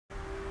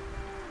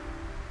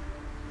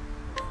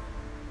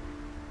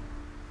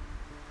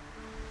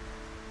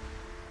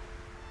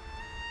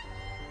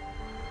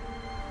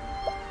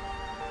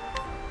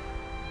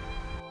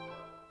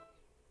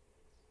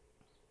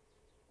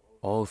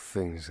All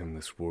things in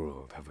this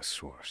world have a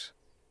source.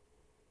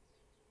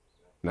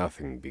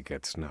 Nothing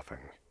begets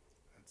nothing.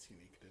 That's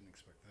unique. Didn't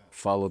expect that.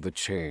 Follow the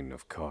chain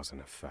of cause and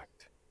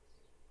effect,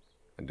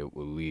 and it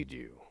will lead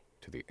you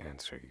to the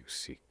answer you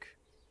seek.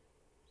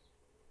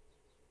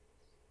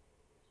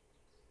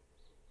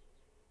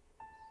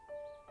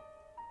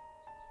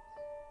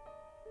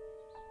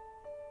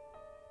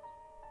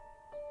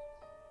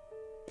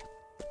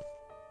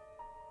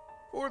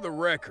 For the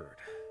record,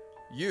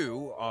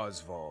 you,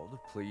 Osvald,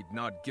 plead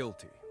not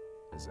guilty.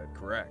 Is that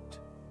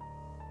correct?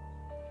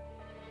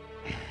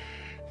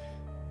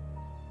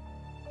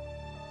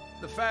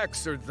 The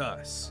facts are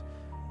thus.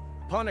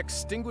 Upon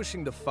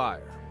extinguishing the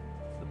fire,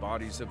 the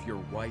bodies of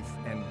your wife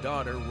and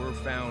daughter were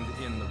found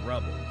in the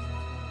rubble.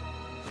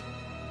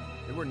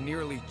 They were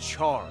nearly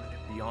charred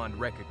beyond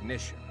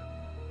recognition.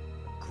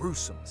 A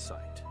gruesome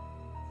sight.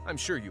 I'm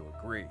sure you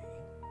agree.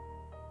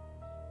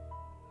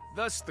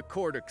 Thus, the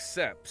court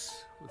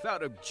accepts,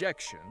 without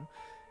objection,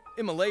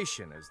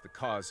 immolation as the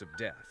cause of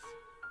death.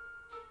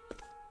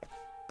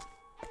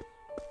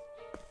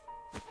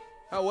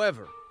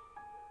 However,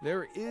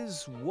 there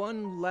is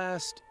one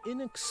last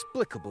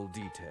inexplicable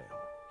detail.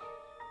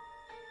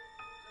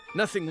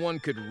 Nothing one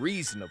could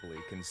reasonably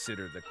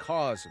consider the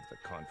cause of the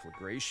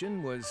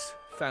conflagration was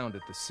found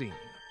at the scene.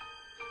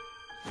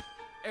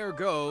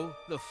 Ergo,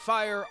 the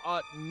fire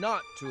ought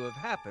not to have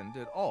happened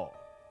at all.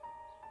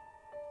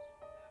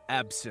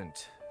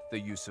 Absent the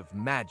use of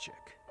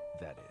magic,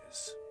 that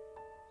is.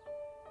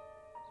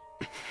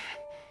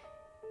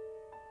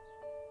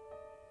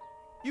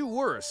 You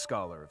were a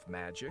scholar of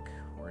magic,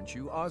 weren't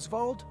you,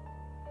 Osvald?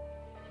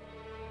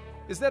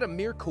 Is that a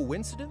mere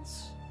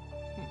coincidence?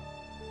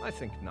 I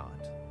think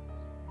not.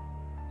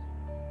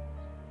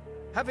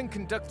 Having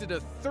conducted a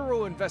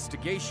thorough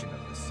investigation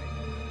of the scene,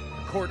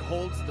 the court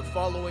holds the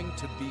following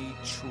to be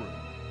true.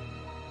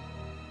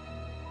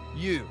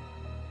 You,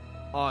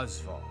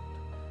 Osvald,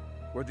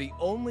 were the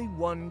only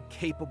one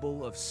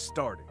capable of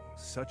starting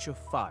such a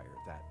fire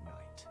that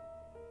night.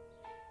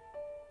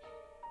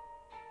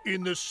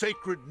 In the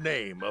sacred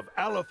name of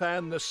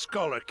Alephan the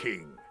Scholar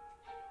King,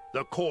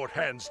 the court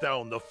hands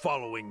down the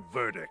following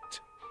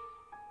verdict.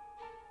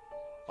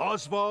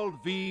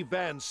 Osvald V.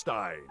 Van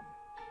Stein,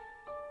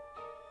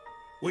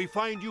 we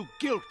find you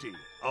guilty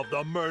of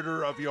the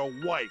murder of your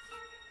wife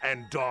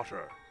and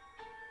daughter,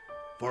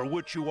 for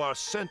which you are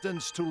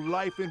sentenced to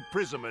life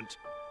imprisonment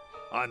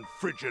on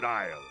Frigid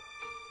Isle.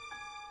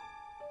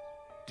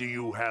 Do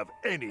you have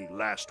any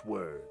last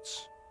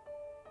words?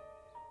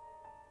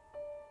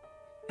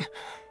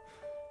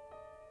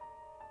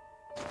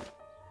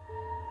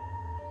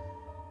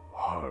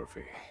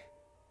 Harvey.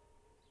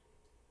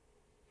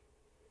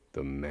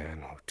 The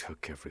man who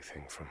took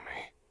everything from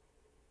me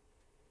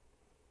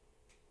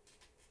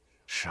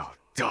shall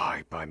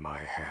die by my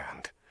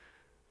hand.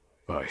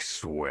 I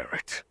swear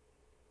it.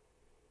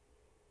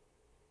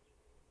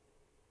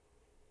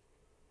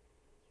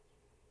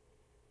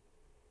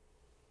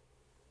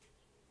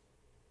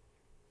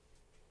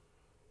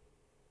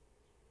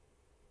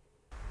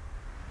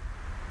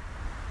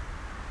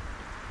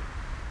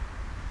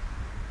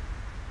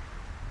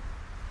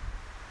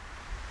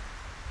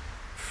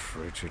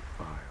 Frigid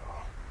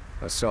Isle,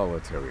 a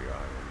solitary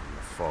island in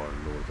the far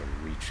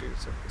northern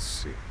reaches of the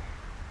sea.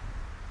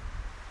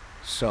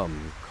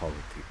 Some call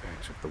it the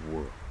edge of the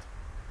world,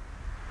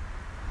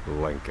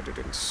 blanketed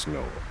in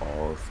snow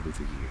all through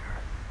the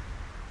year.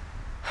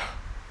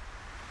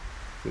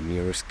 The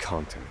nearest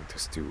continent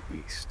is due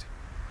east,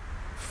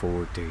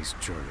 4 days'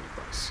 journey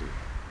by sea,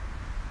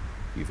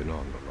 even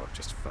on the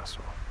largest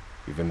vessel.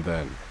 Even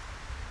then,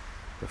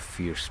 the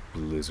fierce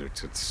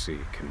blizzards at sea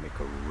can make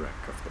a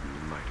wreck of the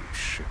mighty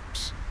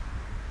ships.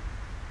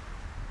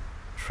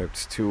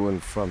 Trips to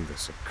and from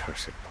this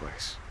accursed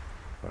place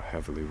are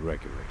heavily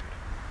regulated.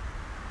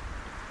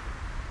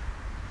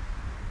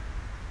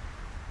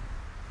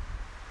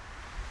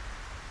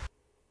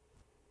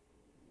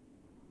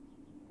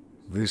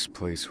 This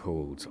place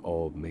holds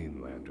all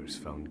mainlanders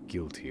found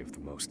guilty of the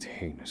most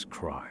heinous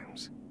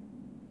crimes.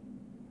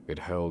 It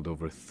held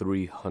over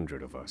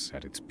 300 of us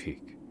at its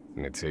peak.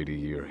 In its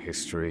 80-year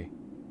history,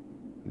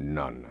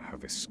 none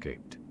have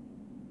escaped.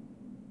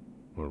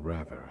 Or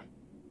rather,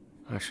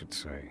 I should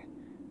say,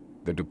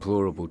 the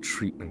deplorable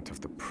treatment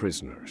of the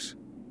prisoners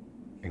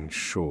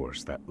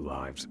ensures that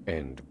lives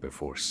end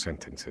before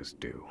sentences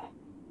do.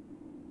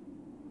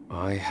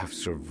 I have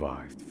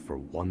survived for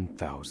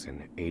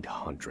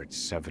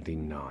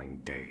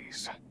 1,879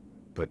 days,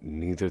 but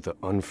neither the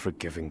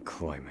unforgiving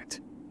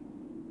climate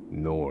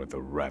nor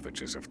the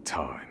ravages of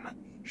time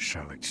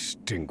shall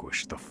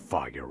extinguish the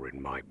fire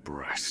in my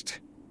breast.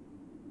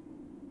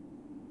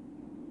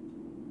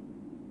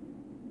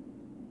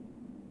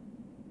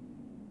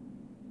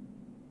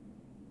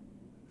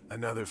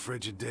 Another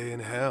frigid day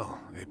in hell,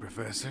 eh,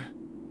 Professor?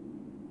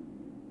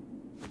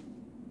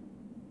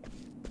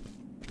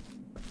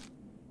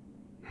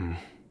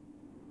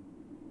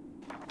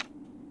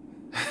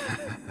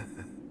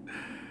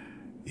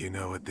 You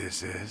know what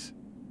this is?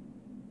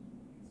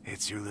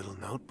 It's your little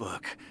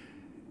notebook.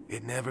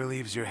 It never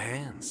leaves your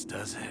hands,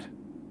 does it?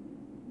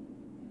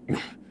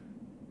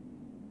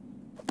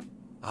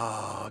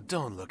 Oh,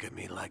 don't look at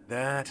me like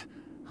that.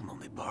 I'm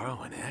only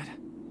borrowing it.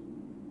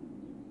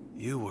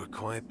 You were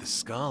quite the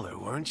scholar,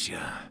 weren't you?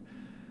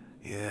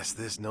 Yes,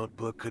 this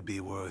notebook could be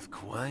worth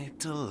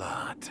quite a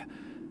lot.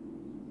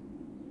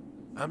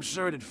 I'm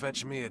sure it'd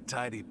fetch me a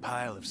tidy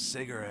pile of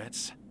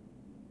cigarettes.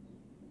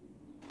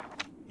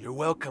 You're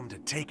welcome to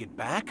take it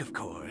back, of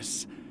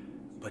course,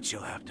 but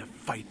you'll have to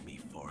fight me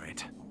for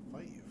it. I'll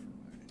fight you for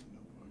my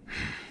notebook.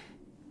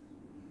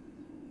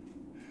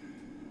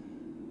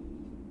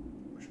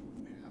 Wish we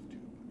wouldn't have to,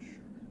 but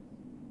sure.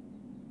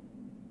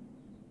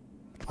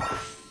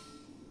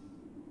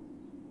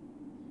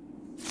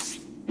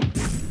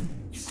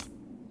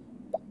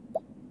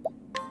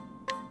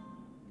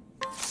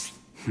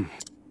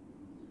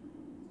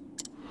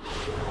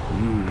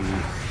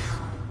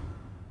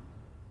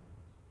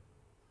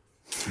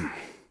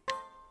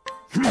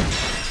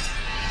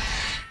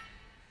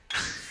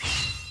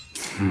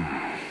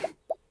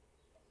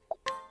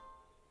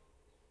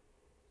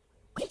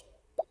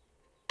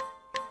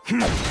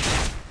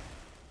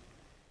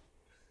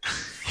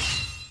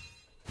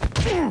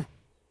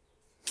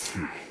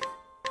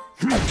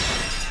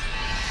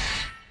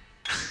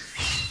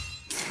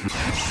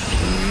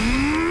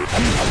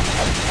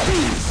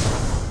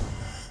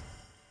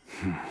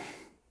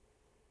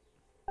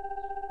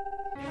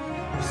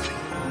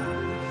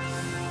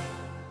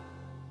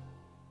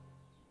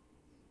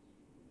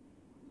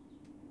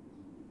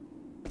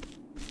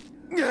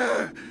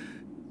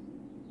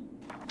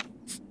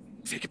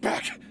 Take it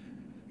back.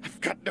 I've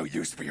got no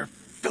use for your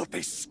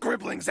filthy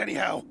scribblings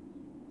anyhow.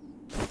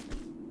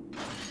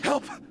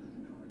 Help!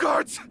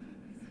 Guards!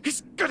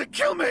 He's gonna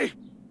kill me!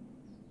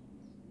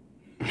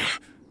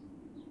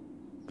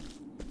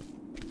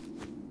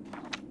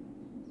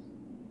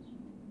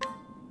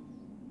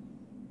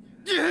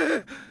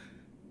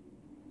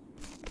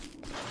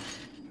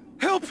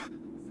 Help!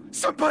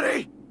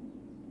 Somebody!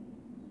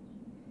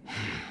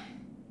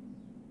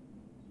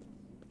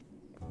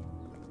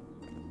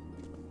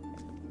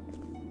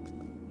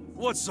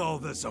 What's all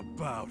this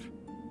about?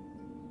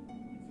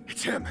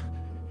 It's him.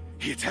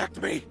 He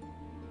attacked me.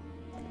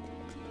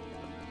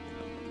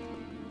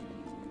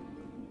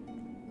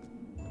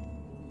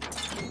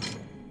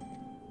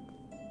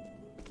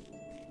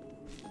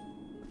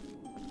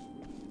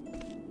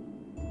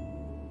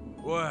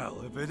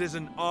 Well, if it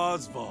isn't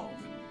Osvald,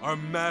 our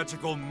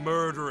magical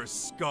murderous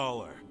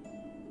scholar.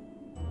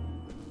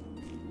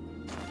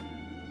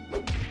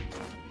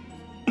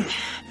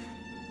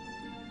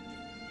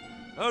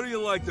 How do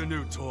you like the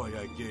new toy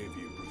I gave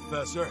you,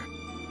 Professor?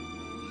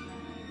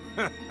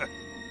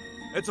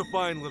 It's a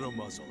fine little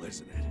muzzle,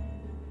 isn't it?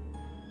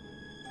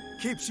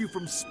 Keeps you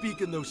from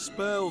speaking those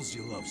spells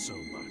you love so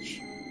much.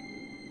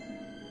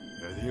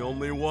 You're the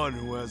only one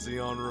who has the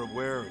honor of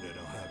wearing it,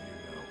 I'll have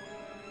you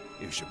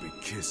know. You should be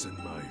kissing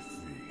my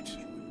feet.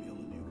 You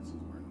wouldn't be able to do this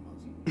is wearing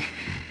a muzzle.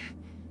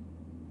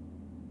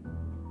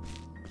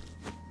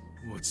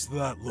 What's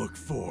that look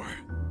for?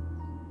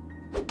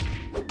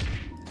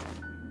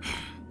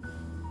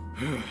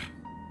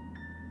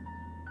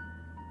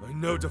 I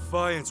know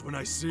defiance when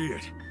I see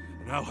it,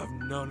 and I'll have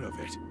none of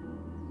it.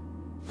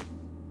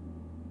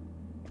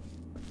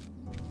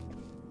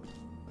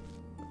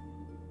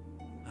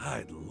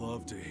 I'd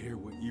love to hear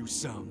what you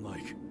sound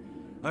like.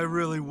 I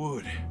really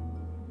would.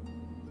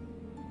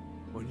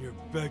 When you're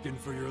begging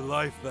for your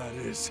life, that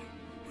is.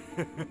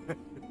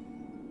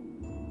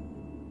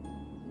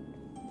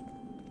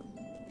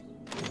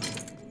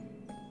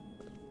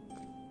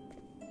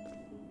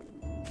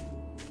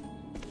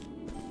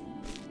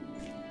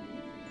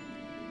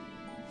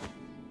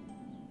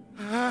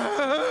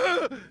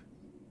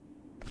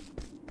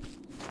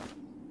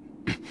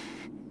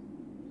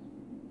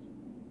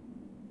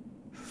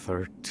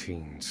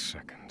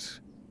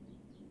 Seconds.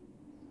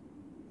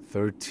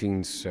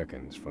 13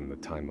 seconds from the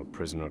time a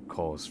prisoner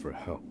calls for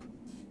help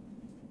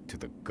to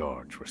the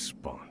guard's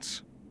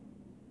response.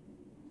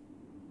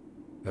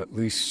 At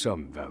least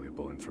some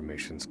valuable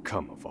information's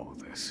come of all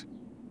this.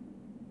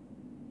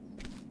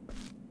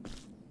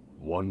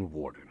 One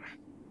warden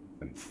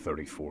and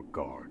 34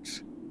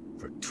 guards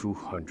for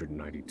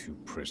 292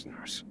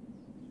 prisoners.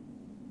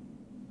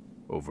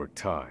 Over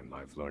time,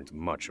 I've learned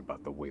much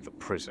about the way the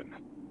prison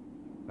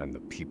and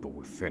the people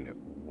within it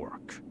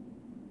work.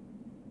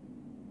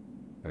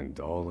 And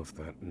all of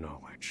that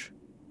knowledge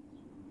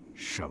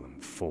shall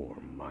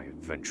inform my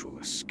eventual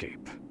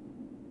escape.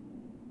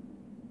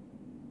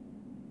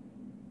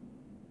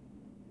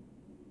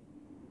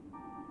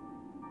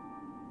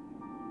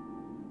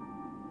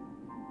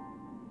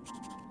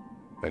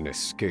 An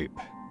escape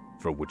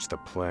for which the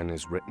plan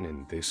is written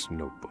in this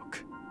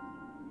notebook,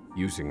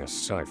 using a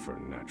cipher,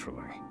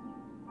 naturally.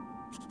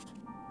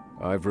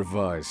 I've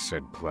revised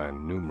said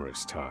plan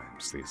numerous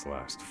times these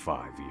last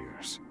 5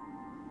 years,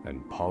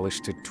 and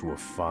polished it to a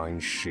fine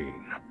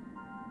sheen.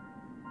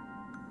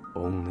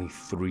 Only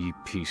 3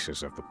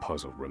 pieces of the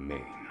puzzle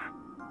remain.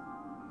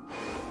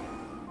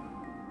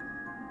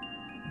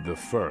 The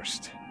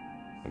first,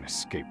 an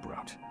escape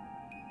route.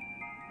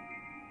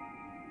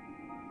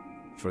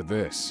 For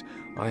this,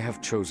 I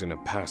have chosen a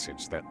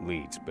passage that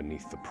leads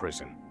beneath the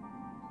prison.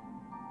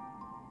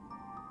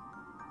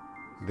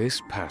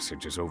 This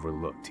passage is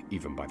overlooked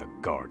even by the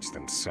guards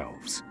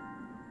themselves,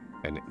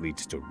 and it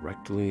leads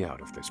directly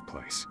out of this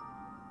place.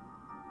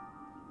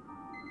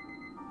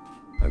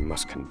 I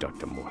must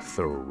conduct a more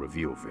thorough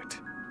review of it,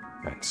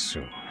 and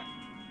soon.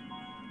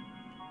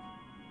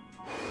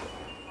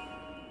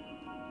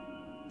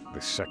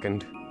 The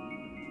second,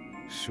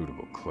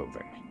 suitable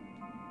clothing.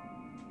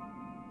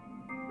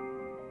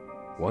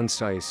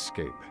 Once I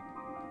escape,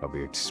 I'll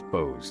be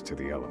exposed to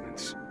the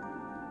elements.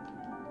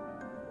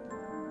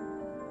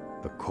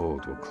 The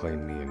cold will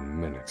claim me in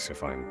minutes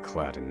if I'm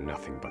clad in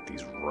nothing but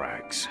these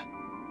rags.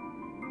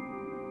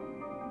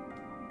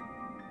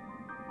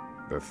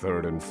 The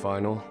third and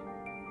final,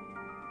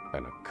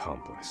 an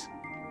accomplice.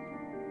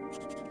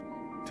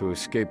 To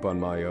escape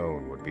on my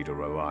own would be to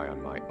rely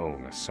on my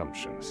own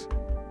assumptions.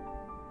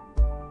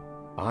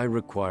 I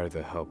require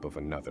the help of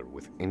another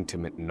with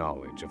intimate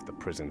knowledge of the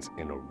prison's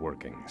inner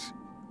workings.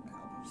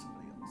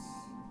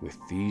 With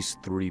these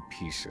three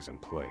pieces in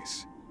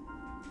place,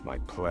 my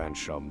plan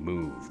shall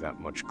move that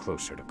much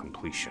closer to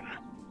completion.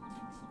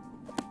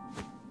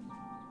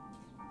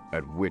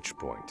 At which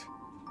point,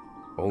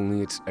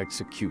 only its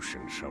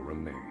execution shall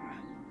remain.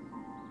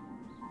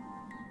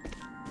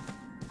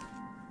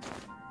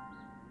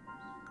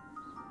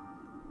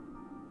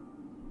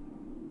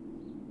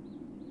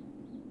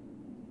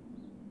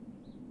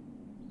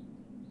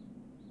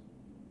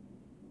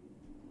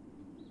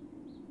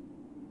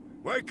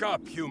 Wake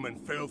up, human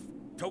filth!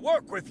 To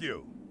work with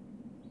you!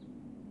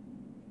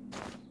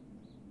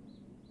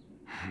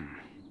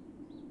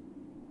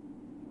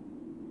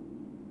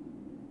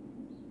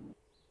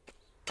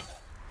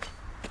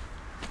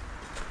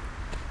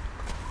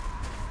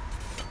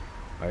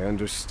 I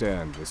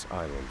understand this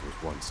island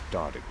was once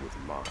dotted with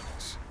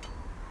mines.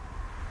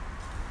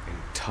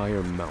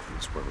 Entire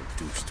mountains were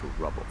reduced to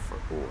rubble for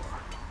ore,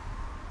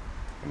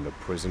 and the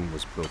prison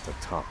was built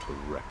atop the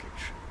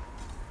wreckage.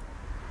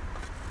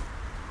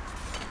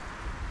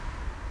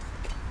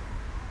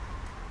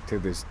 To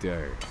this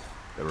day,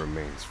 there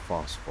remains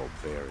phosphor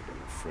buried in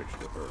the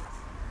frigid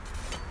earth.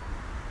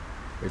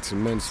 It's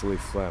immensely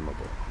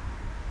flammable,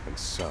 and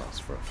sells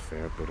for a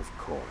fair bit of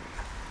coin.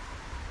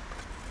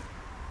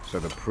 So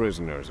the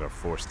prisoners are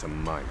forced to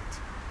mine it,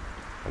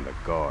 and the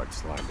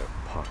guards line their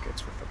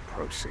pockets with the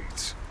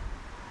proceeds.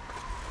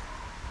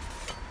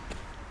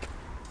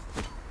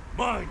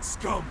 Mine,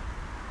 scum!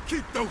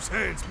 Keep those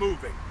hands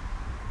moving!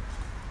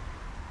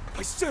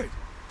 I said,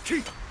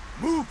 keep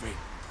moving!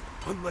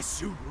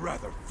 Unless you'd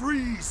rather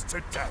freeze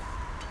to death!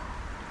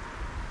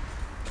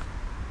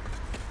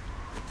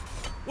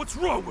 What's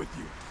wrong with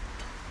you?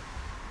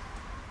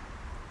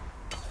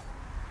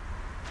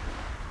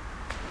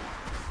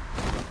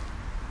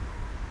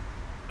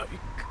 I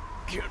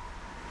can't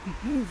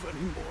move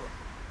anymore.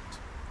 It's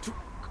too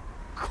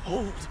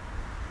cold.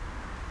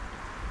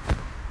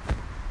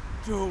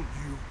 Don't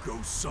you go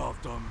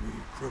soft on me,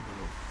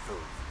 criminal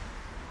filth.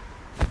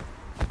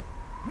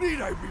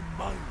 Need I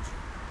remind you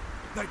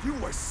that you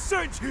were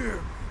sent here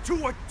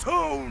to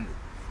atone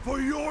for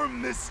your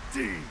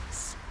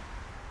misdeeds?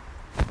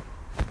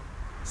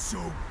 So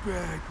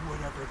beg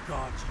whatever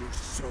god you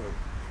serve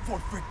for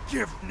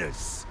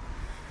forgiveness,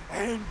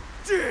 and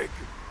dig,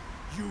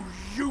 you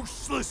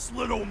useless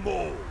little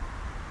mole!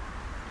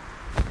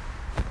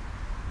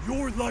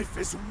 Your life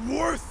is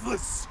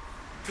worthless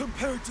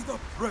compared to the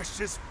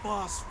precious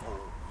phosphor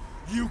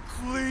you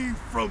cleave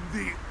from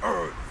the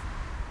earth.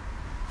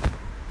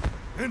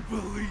 And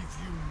believe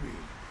you me,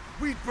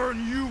 we'd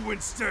burn you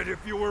instead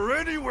if you were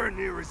anywhere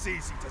near as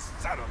easy to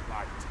set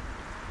alight.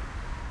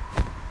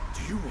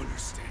 Do you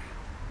understand?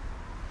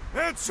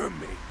 Answer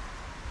me!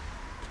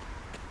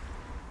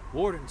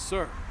 Warden,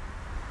 sir.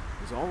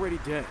 He's already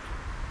dead.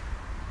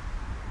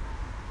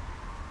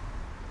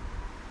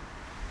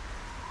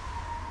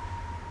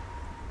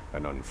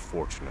 An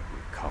unfortunately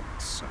common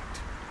sight.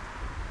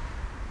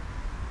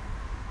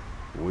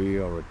 We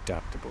are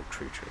adaptable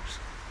creatures.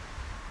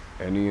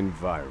 Any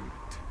environment,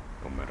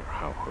 no matter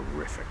how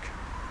horrific,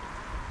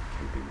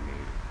 can be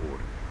made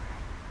ordinary.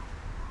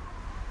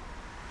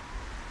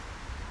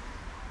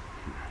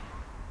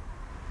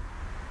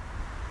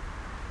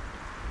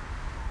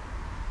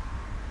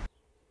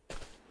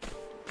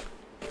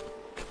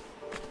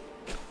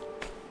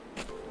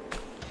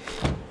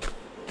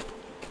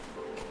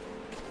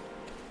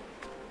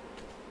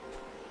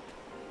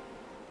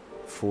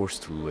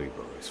 Forced labor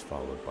is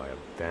followed by a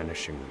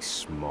vanishingly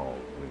small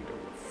window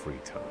of free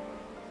time.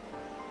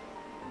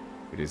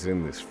 It is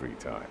in this free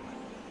time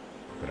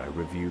that I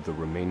review the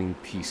remaining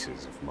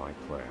pieces of my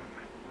plan.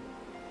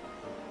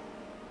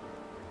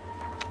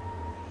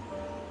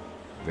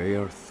 They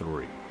are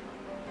three.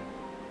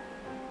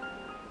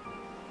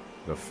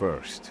 The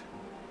first,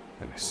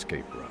 an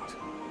escape route.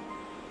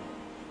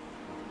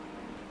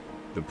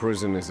 The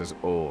prison is as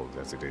old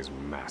as it is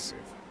massive.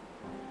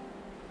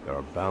 There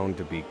are bound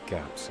to be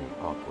gaps and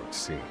awkward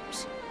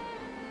seams.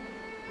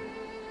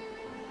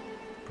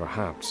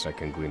 Perhaps I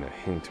can glean a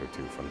hint or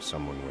two from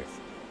someone with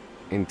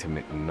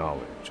intimate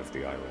knowledge of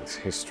the island's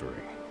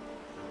history.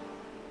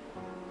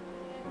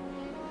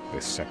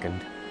 The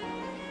second,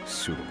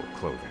 suitable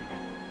clothing.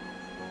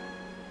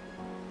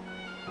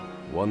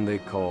 One they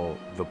call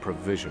the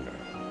Provisioner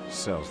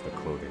sells the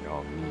clothing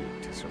I'll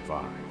need to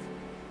survive.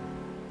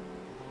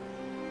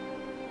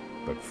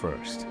 But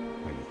first,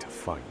 I need to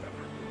find them.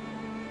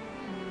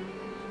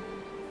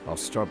 I'll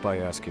start by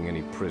asking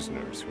any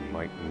prisoners who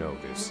might know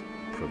this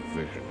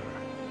Provisioner.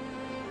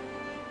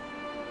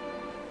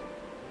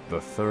 The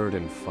third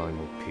and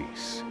final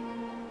piece,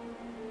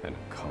 an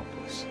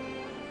accomplice.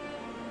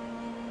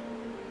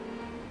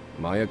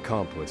 My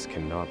accomplice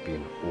cannot be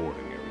an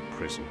ordinary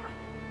prisoner.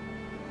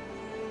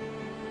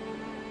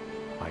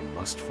 I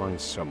must find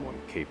someone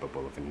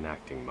capable of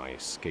enacting my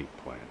escape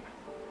plan.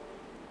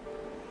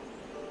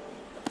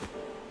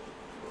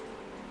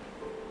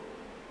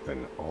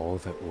 Then all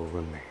that will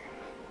remain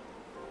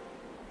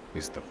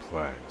is the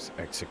plan's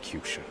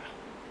execution.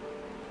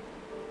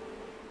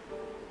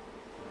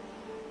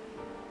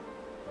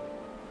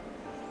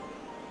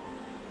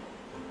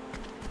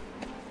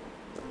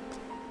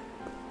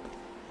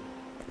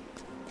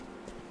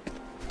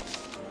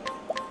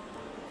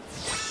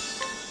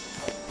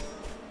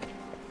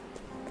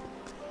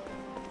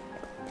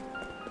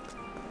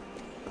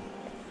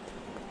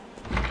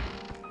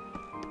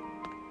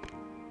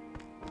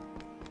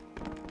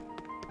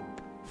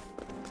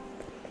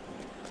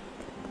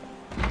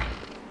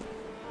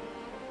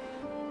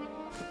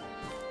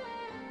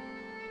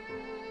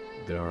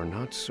 There are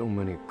not so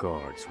many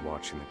guards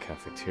watching the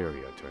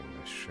cafeteria during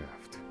this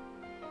shift.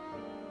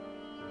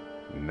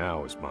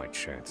 Now is my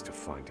chance to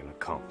find an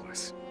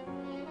accomplice.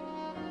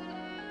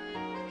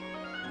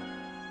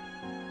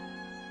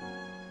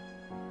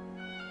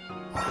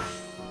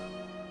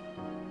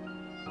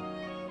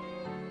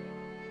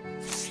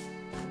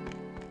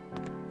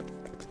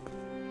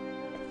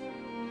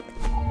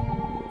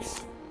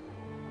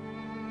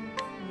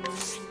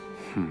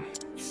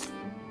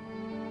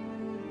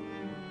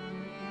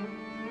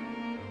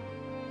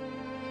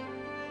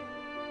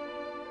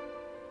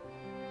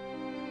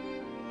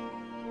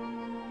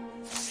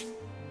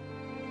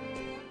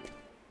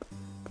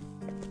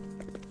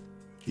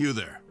 You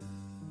there.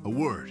 A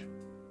word.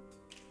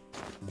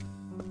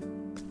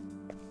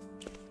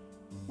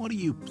 What are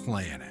you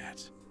playing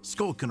at?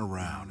 Skulking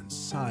around and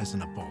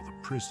sizing up all the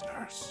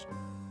prisoners.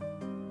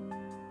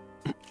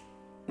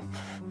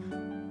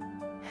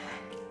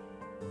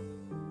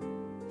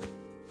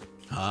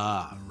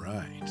 Ah,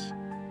 right.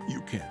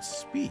 You can't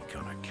speak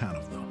on account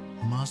of the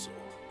muzzle.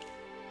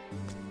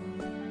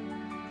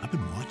 I've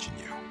been watching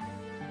you.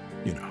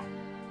 You know,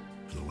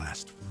 for the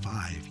last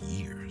 5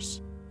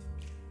 years.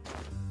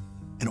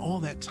 And all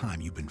that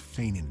time, you've been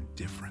feigning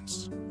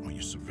indifference while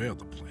you surveilled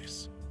the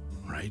place,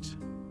 right?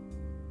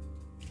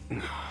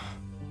 The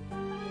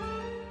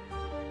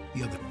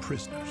other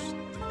prisoners,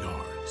 the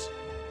guards,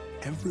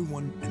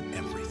 everyone and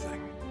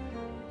everything.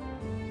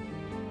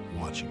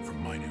 Watching for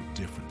minute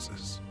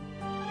differences,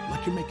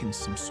 like you're making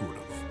some sort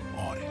of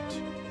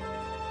audit.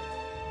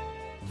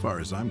 As far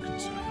as I'm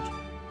concerned,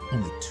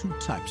 only 2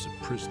 types of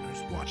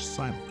prisoners watch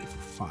silently for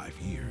 5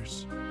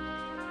 years.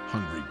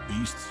 Hungry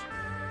beasts,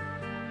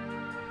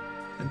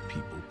 and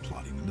people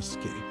plotting an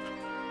escape.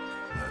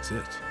 That's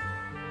it.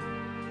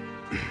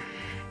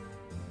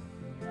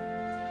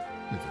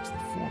 If it's the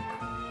former,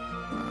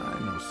 I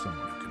know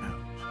someone who can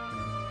help.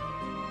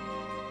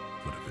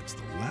 But if it's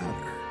the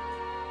latter...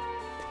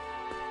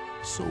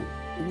 So,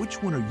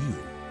 which one are you,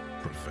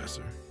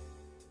 Professor?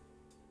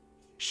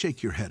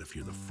 Shake your head if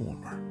you're the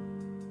former,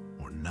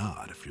 or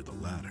nod if you're the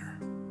latter.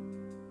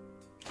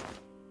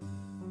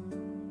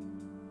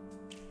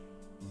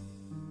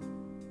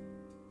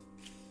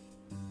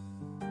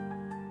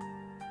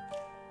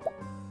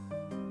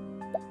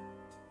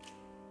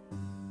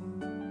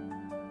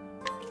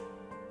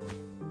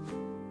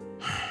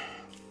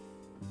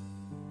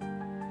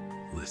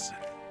 Listen,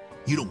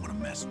 you don't want to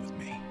mess with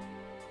me.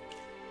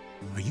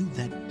 Are you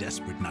that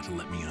desperate not to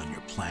let me in on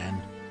your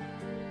plan?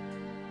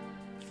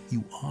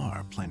 You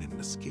are planning an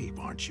escape,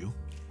 aren't you?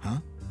 Huh?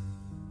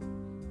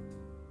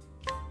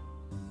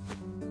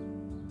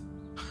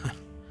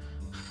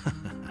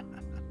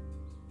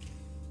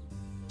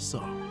 So,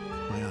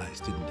 my eyes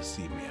didn't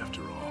deceive me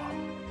after all.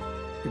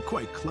 You're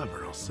quite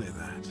clever, I'll say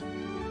that.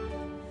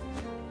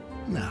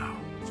 Now,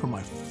 for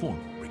my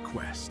formal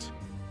request.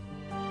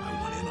 I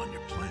want in on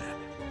your plan.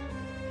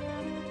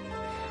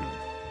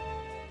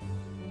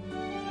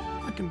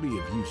 I can be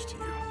of use to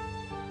you.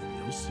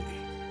 You'll see.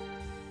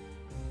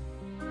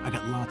 I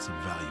got lots of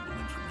valuable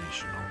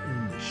information I'll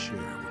only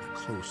share with a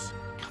close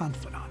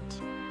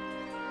confidant.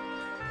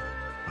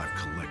 I've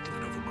collected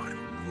it over my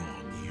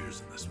long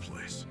years in this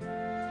place.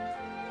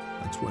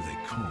 That's why they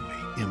call me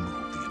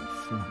Emerald the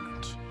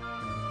Informant.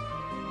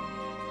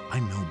 I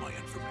know my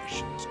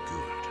information's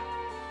good.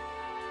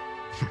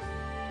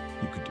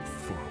 You could do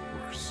far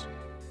worse,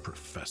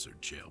 Professor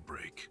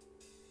Jailbreak.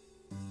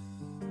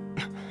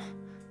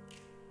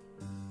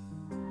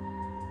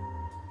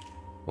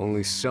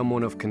 Only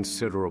someone of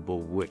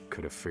considerable wit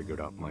could have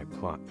figured out my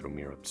plot through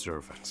mere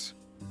observance.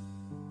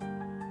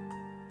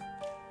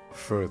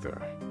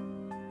 Further,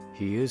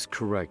 he is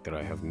correct that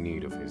I have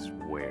need of his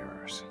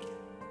wares.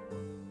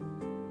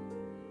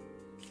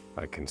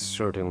 I can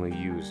certainly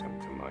use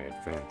him to my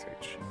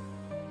advantage.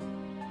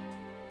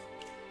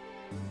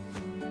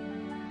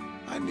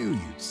 I knew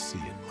you'd see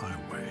it my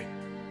way.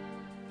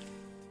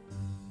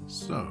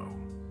 So,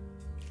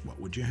 what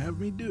would you have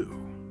me do?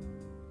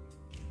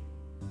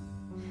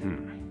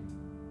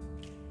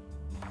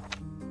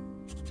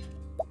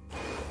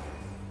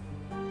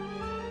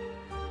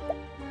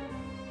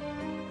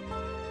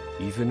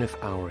 Even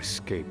if our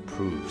escape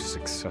proves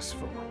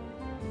successful,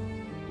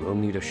 we'll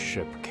need a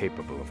ship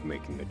capable of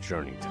making the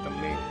journey to the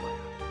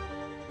mainland.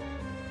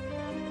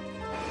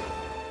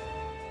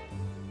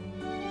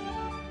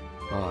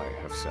 I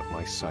have set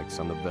my sights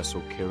on the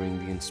vessel carrying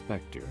the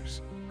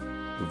inspectors,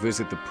 who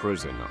visit the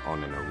prison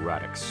on an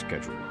erratic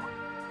schedule.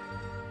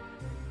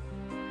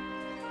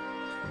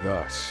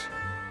 Thus,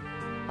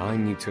 I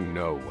need to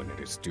know when it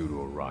is due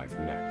to arrive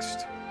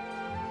next.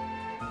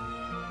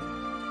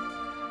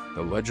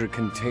 The ledger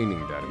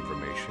containing that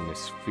information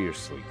is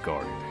fiercely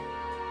guarded.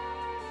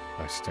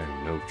 I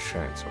stand no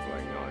chance of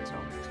laying eyes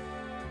on it.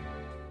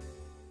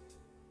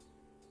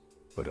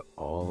 But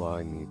all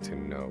I need to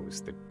know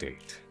is the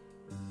date.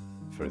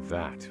 For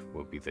that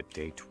will be the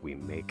date we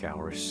make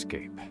our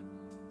escape.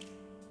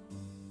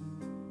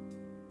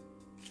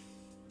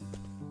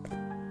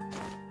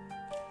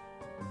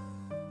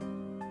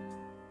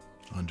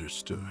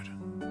 Understood.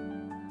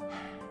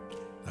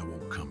 That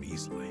won't come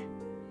easily.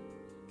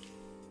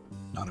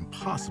 Not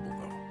impossible,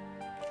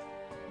 though.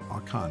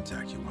 I'll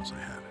contact you once I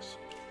have it.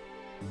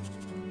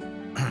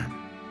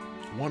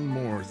 One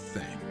more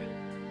thing.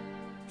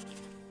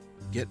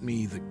 Get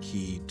me the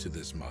key to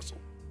this muzzle.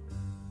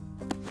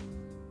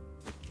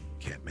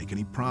 Can't make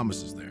any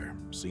promises there,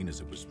 seeing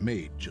as it was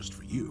made just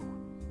for you.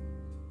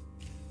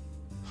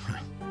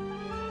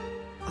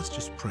 Let's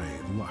just pray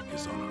luck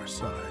is on our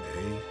side,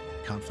 eh,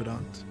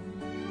 confidant?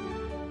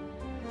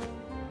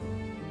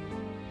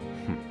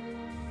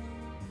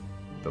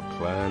 The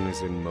plan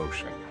is in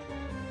motion.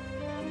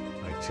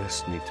 I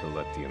just need to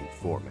let the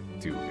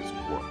informant do his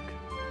work.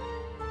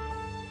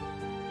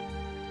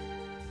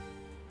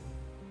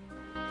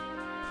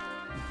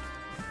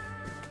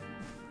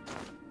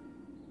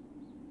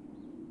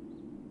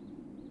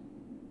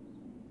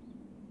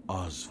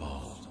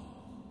 Osvald.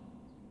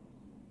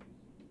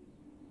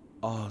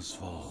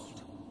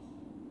 Osvald.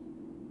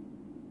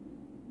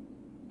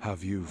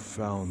 Have you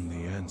found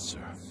the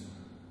answer?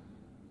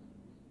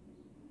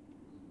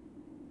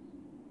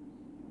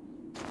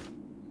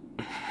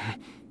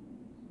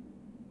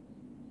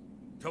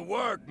 To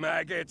work,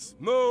 maggots!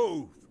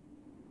 Move!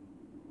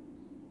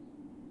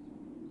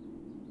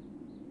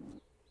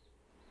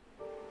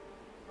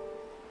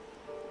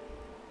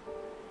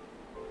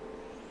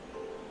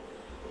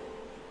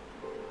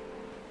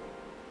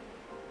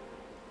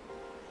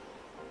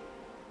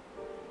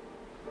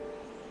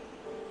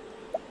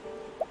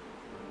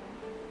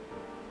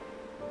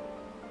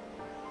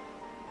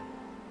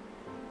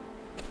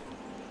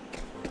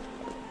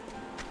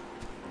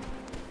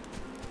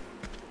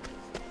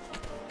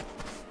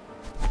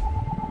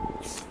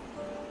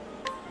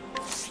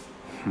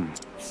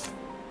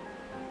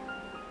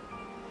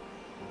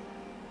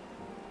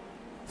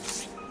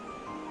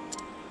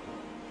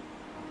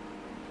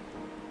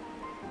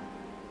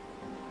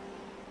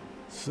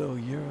 So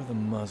you're the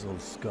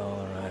muzzled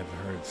scholar I've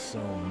heard so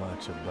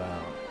much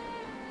about.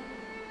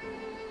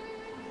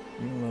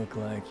 You look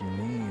like you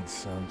need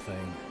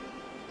something,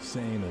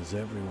 same as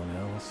everyone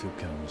else who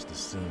comes to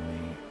see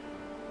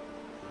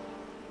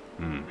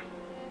me.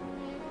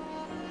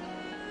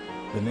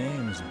 The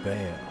name's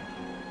Bale.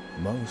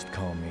 Most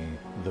call me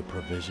the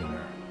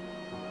Provisioner.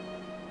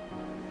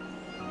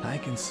 I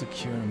can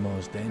secure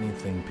most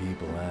anything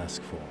people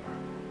ask for.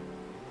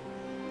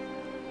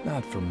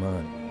 Not for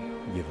money,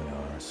 given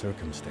our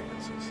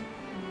circumstances.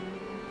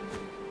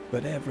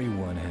 But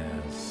everyone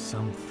has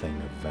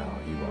something of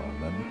value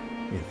on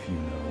them, if you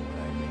know what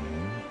I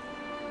mean.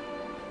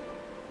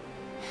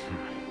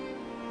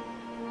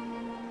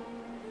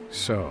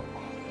 So,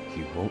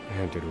 he won't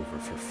hand it over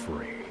for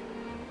free.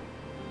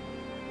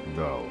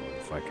 Though,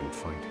 if I can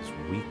find his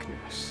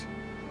weakness,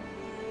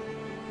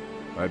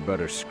 I'd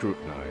better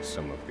scrutinize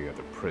some of the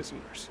other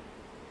prisoners.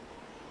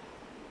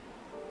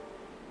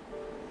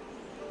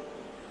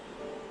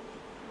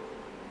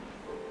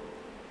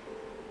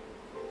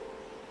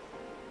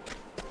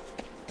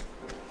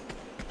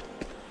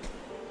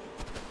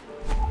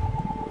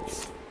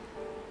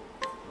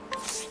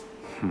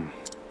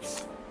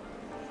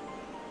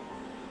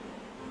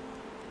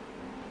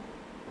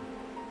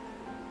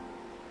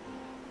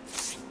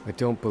 I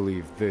don't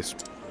believe this.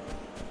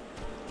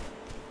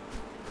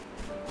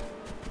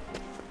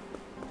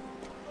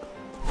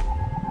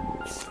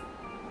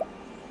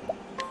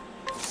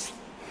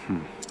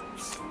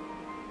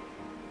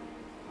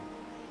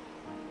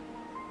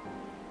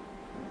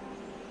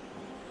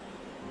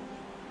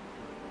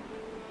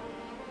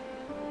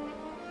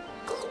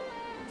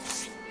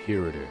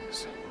 Here it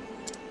is.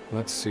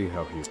 Let's see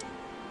how he...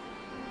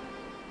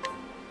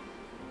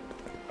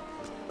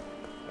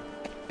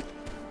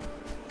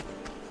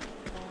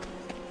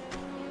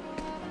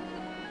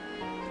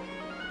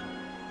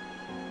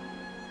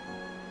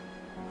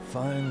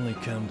 finally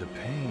come to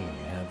pain,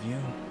 have you?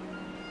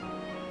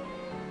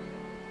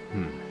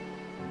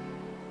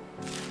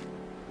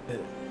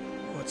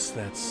 What's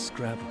that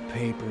scrap of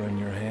paper in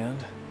your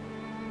hand?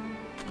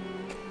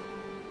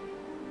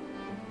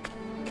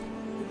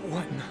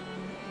 What?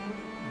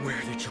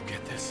 Where did you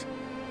get this?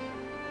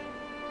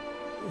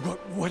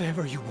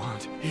 Whatever you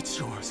want, it's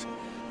yours.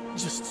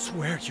 Just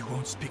swear you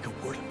won't speak a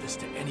word of this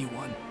to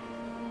anyone.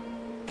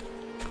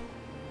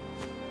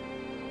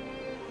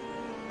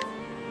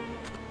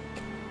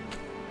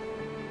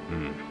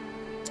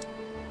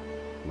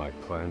 My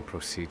plan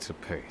proceeds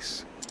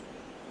apace.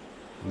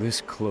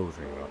 This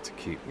clothing ought to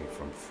keep me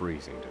from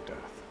freezing to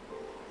death.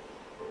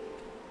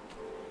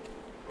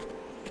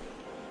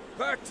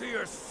 Back to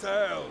your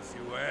cells,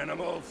 you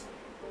animals!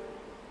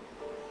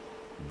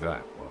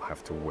 That will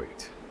have to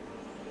wait.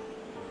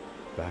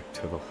 Back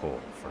to the hole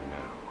for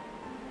now.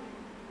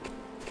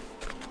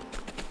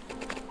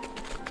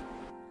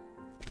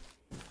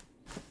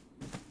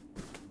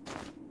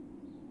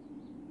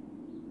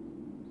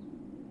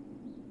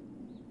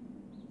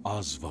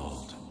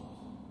 Osvald.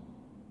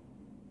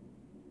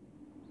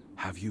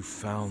 Have you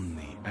found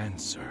the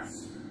answer?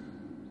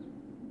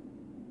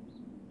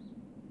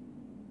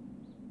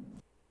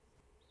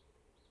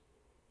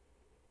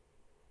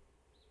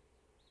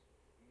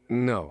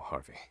 No,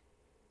 Harvey.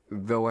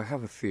 Though I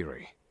have a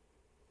theory.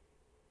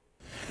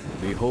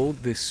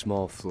 Behold this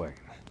small flame.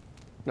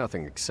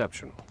 Nothing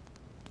exceptional.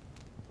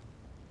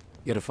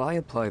 Yet if I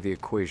apply the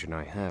equation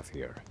I have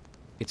here,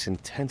 its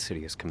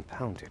intensity is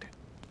compounded.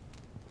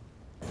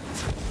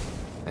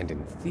 And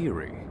in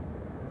theory,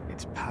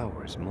 its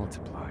power is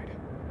multiplied.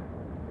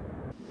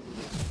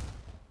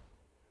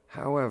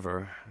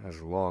 However,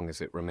 as long as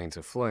it remains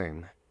a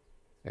flame,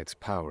 its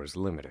power is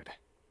limited.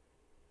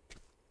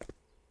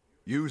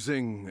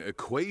 Using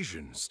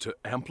equations to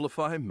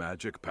amplify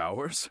magic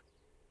powers?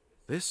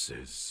 This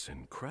is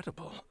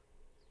incredible.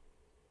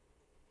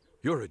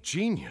 You're a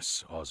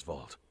genius,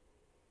 Osvald.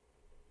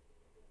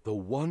 The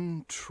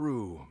one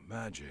true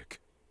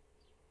magic.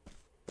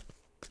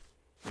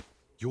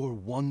 You're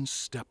one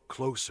step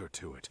closer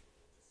to it,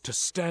 to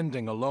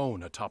standing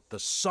alone atop the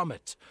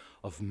summit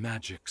of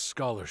magic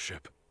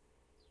scholarship.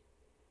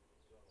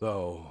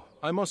 Though,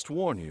 I must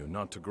warn you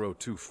not to grow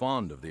too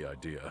fond of the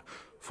idea,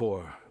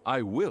 for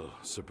I will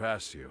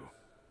surpass you.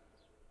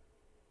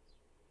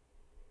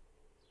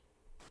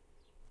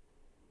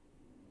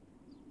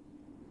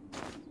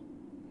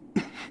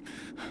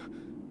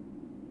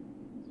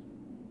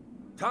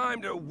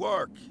 Time to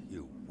work,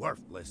 you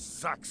worthless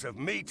sacks of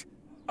meat!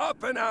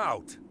 Up and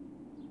out!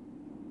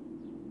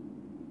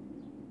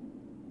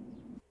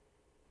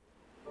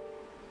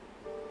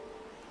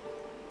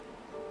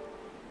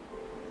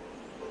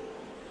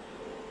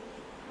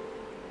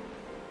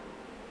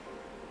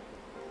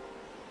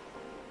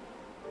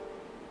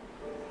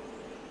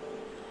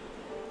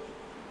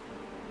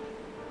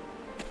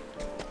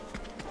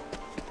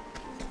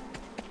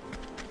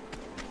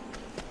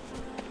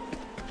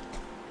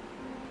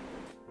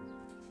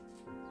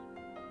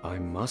 I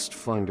must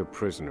find a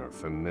prisoner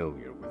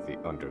familiar with the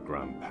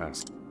underground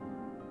passage.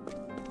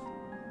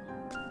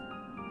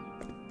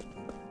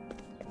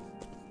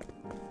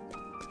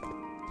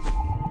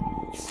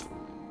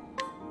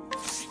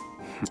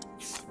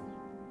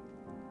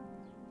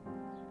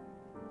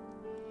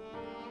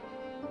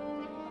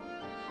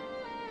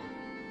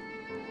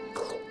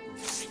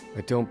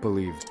 I don't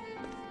believe...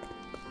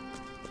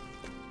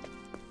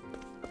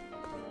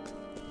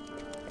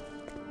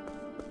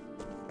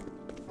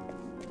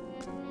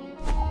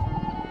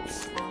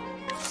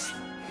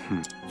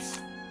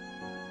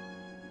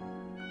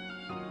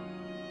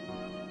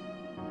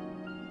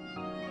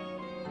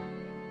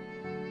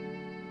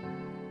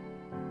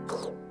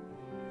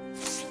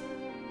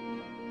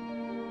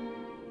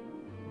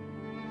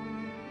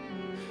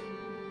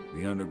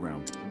 The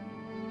underground.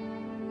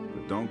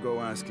 But don't go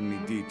asking me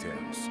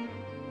details.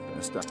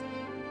 Gonna stop.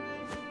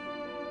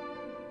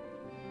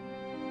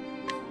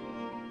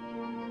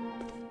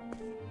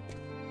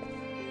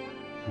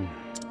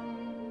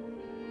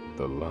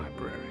 The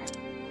library.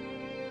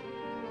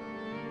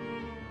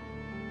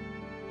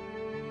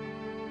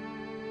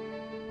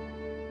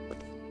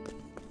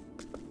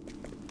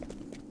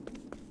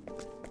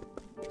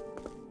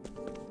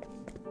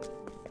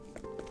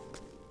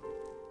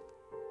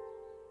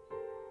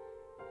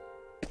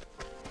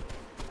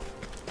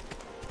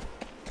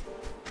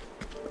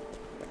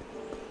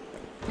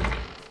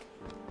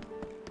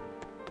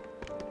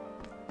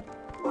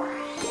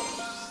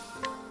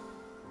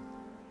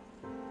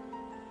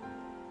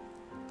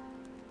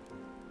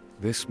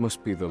 This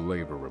must be the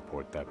labor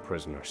report that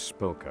prisoner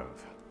spoke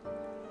of.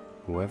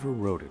 Whoever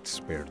wrote it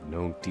spared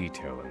no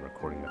detail in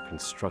recording the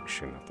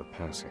construction of the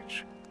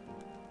passage.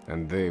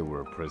 And they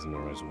were a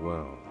prisoner as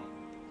well.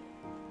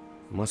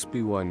 Must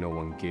be why no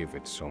one gave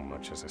it so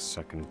much as a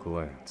second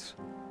glance.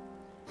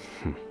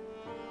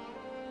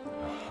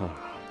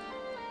 Aha.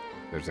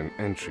 There's an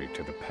entry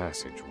to the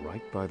passage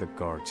right by the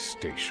guard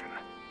station.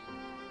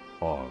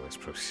 All is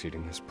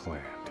proceeding as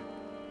planned.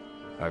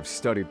 I've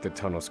studied the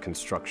tunnel's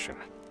construction.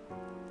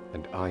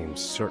 and I am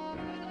certain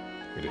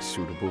it is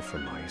suitable for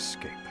my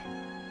escape.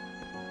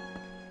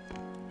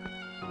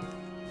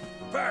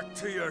 Back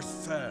to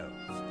yourselves!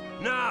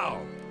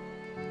 Now!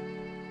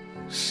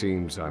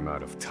 Seems I'm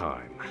out of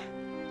time.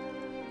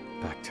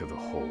 Back to the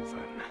hole,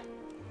 then.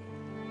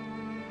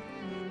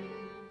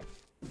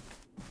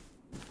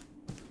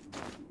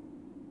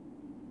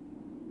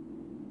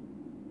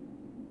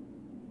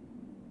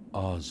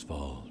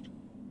 Osvald.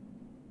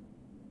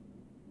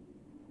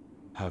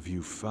 Have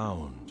you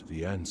found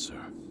the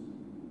answer?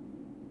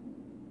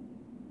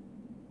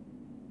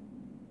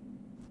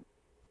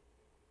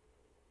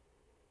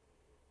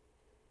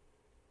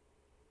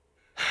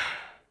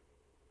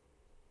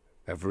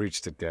 I've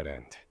reached a dead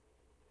end.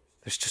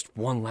 There's just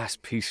one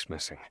last piece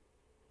missing.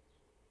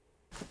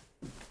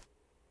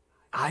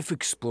 I've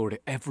explored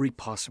every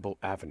possible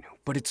avenue,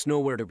 but it's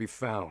nowhere to be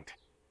found.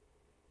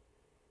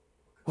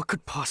 What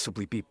could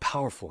possibly be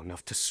powerful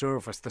enough to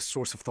serve as the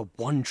source of the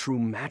one true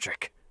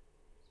magic?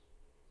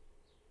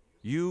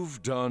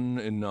 You've done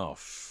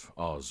enough,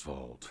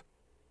 Osvald.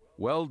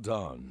 Well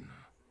done,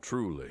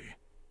 truly.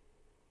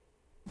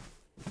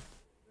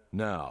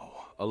 Now,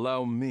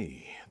 allow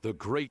me, the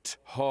great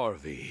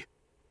Harvey,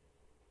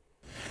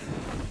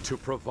 to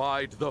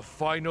provide the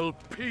final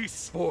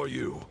piece for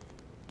you.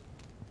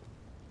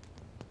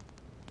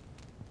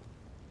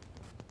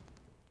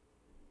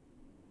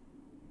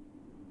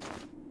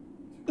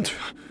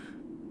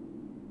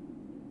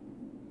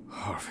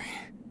 Harvey.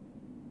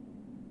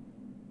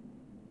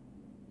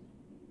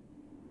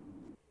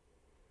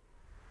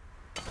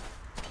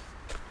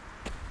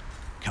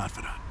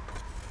 Confidant.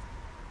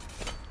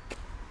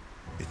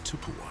 It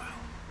took a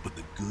while, but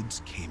the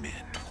goods came in.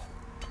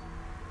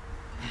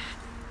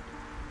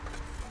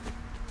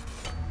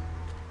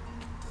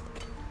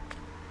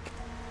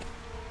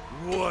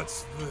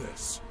 What's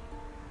this?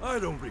 I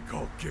don't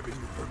recall giving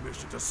you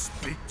permission to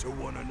speak to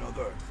one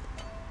another.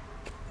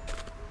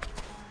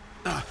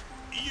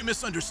 You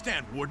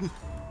misunderstand, Warden.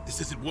 This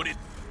isn't what it...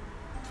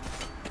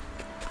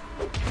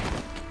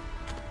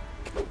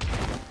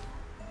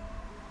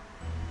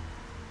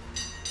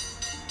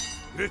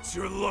 It's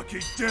your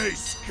lucky day,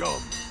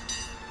 scum!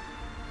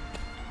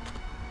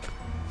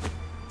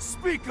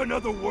 Speak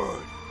another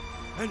word,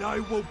 and I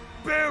will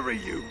bury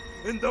you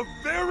in the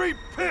very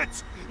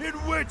pit in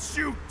which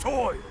you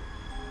toil!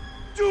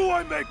 Do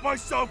I make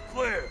myself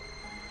clear?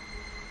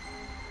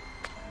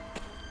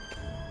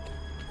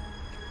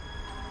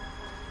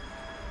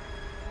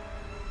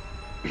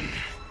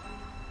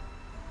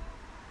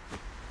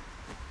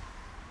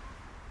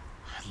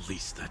 At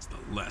least that's the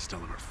last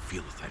I'll ever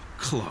feel of that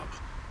club,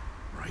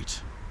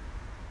 right?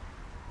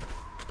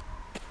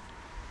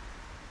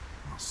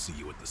 I'll see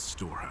you at the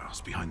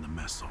storehouse behind the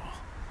mess hall.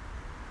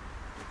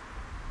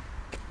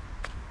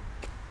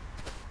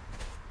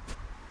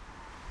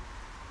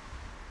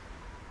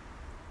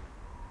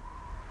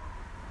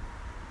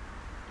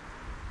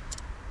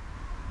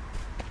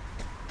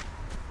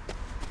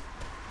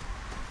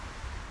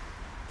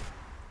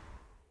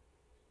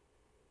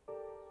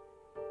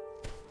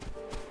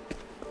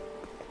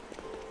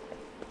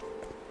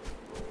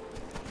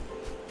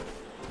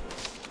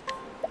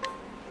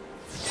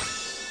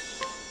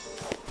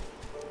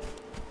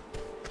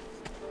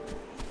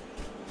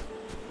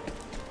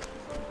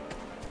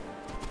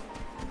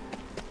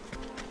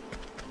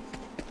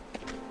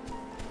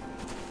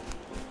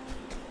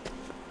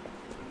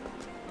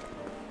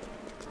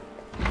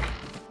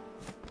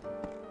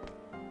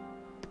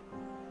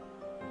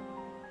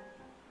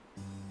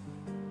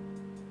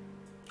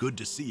 Good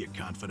to see you,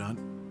 Confidant.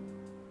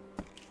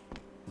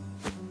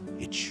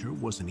 It sure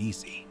wasn't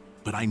easy,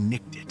 but I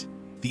nicked it.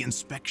 The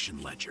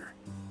inspection ledger.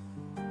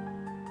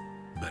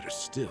 Better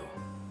still,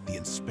 the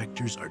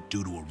inspectors are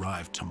due to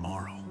arrive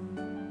tomorrow.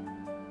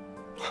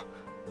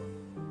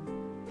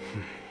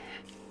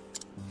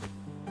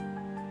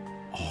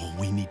 All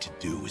we need to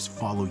do is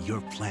follow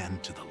your plan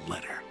to the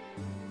letter.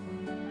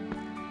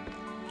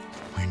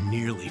 We're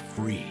nearly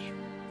free.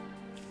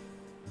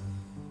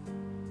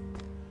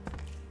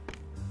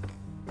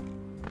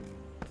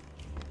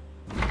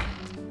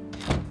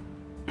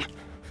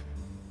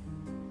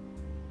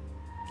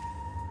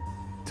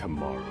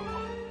 Tomorrow.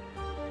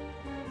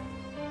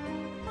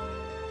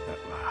 At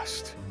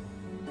last,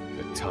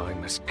 the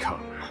time has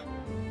come.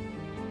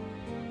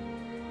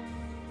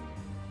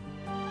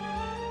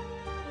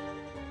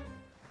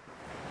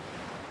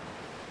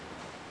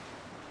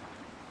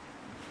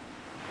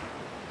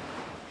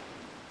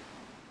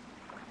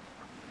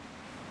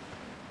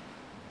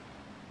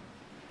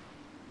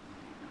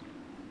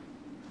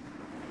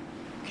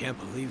 Can't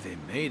believe they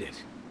made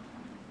it.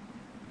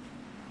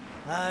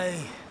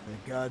 Aye,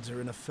 the gods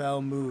are in a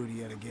foul mood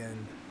yet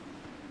again.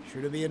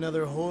 Sure to be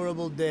another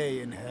horrible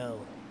day in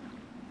hell.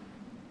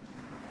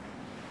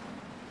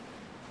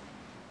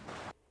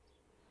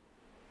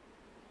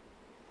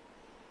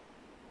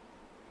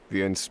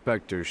 The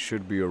inspectors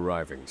should be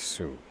arriving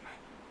soon.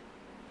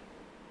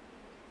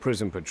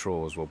 Prison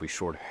patrols will be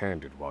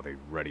short-handed while they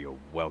ready a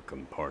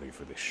welcome party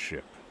for the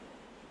ship.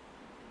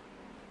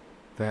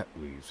 That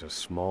leaves a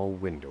small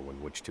window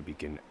in which to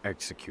begin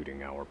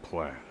executing our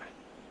plan.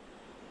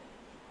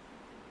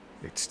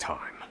 It's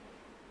time.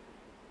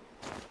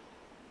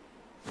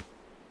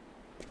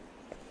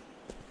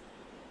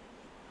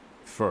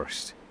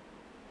 First,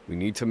 we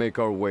need to make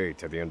our way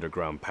to the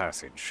underground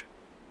passage.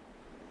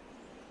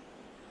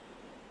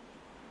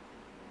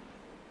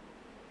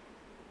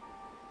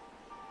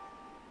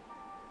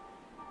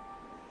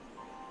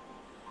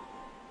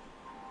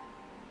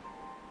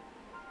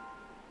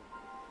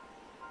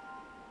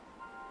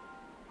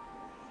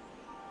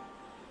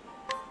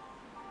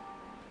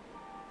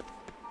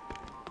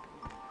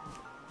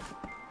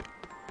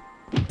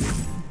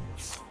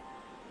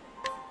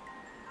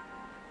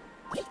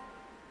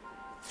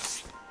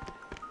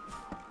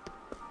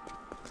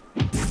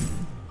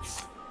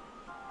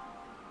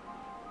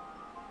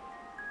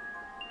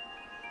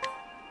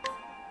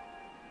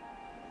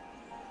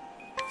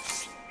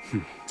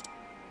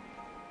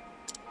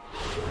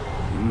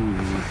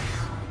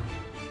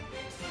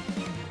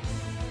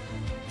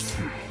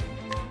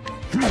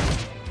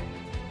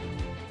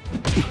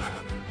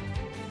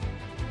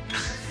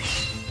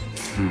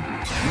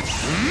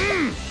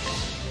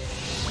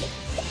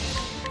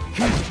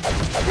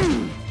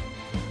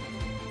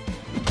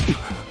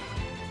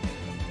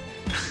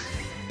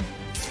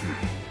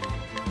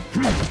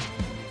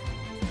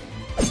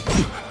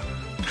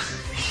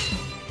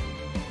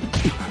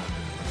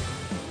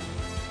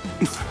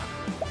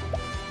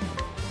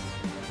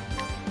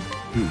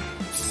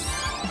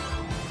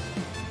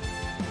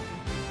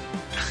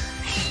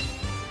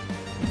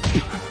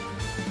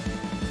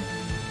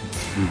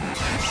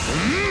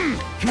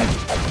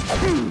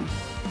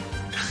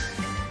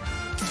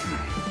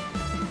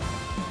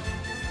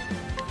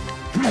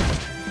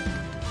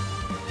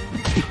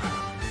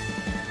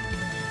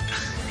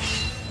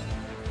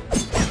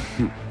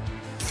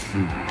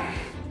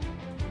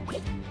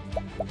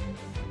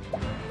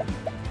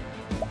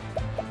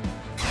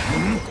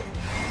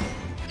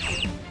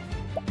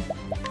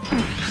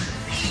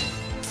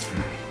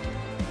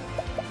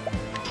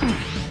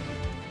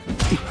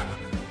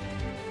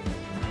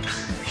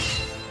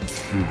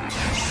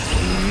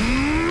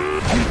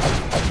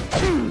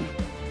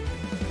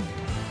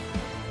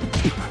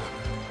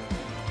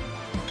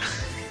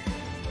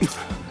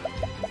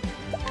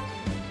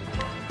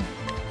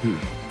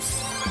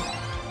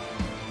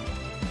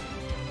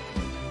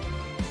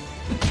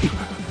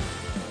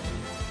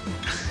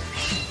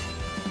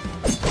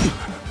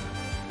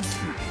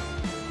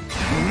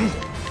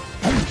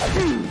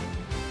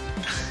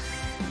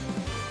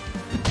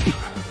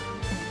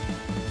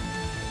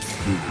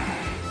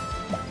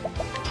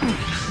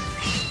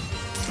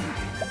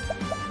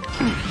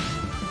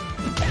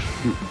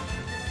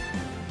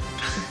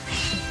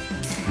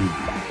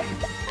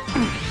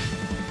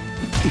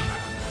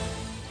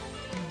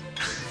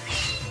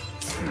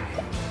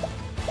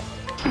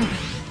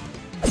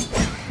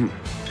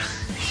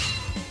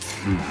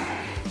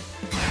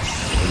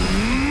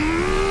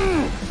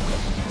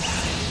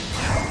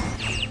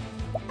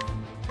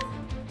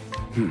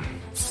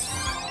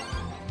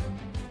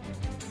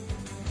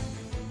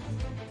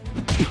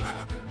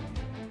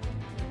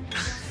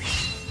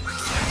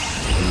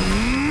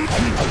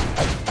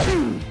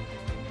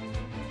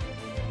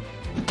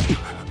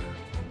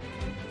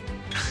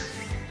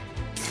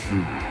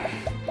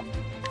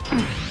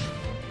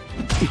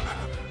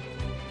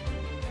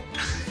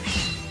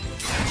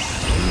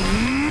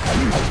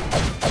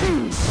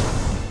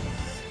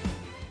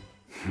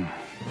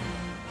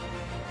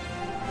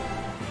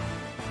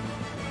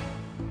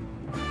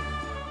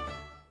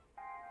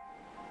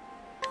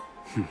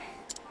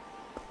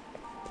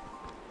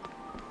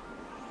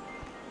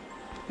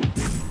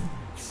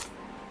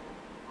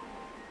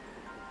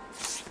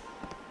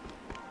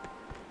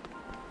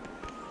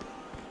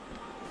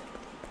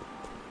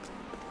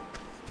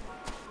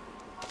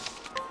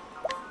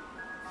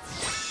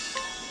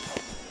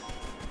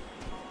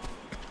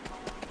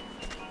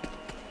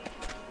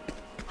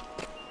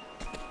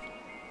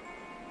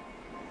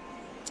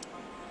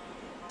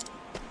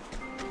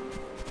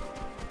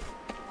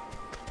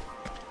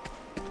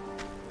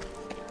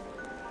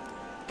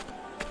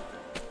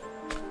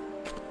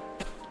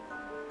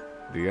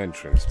 The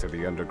entrance to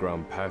the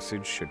underground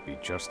passage should be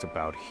just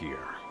about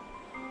here.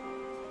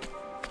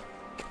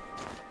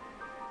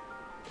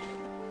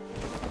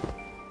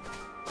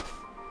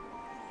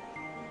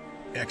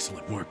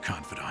 Excellent work,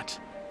 Confidant.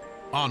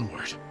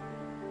 Onward.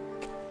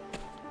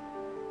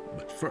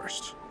 But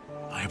first,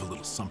 I have a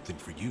little something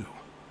for you.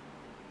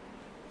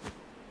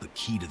 The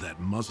key to that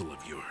muzzle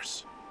of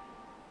yours.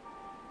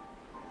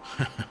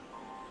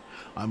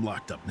 I'm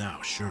locked up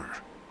now, sure.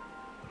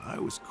 But I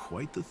was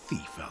quite the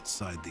thief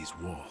outside these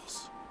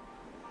walls.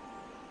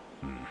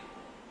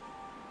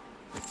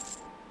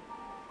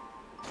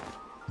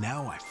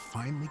 Now I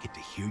finally get to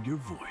hear your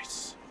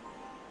voice.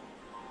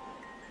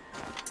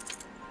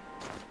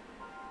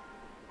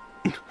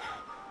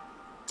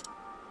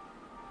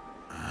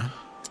 Huh?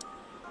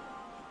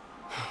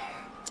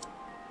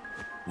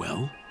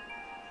 Well,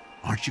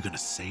 aren't you gonna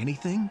say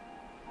anything?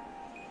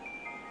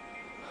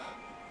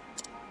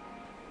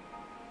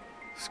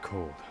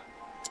 cold.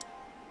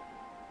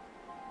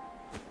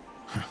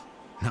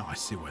 Now I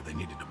see why they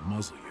needed to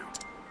muzzle you.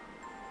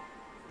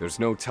 There's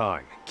no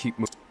time. Keep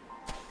moving.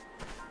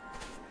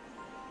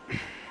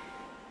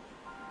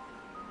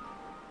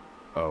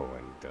 Oh,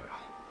 and,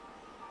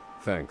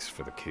 thanks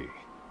for the key.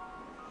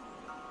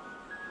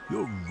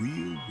 You're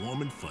real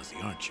warm and fuzzy,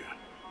 aren't you?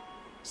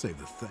 Save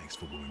the thanks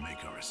for when we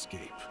make our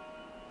escape.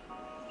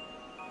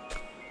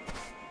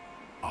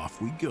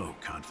 Off we go,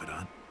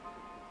 confidant.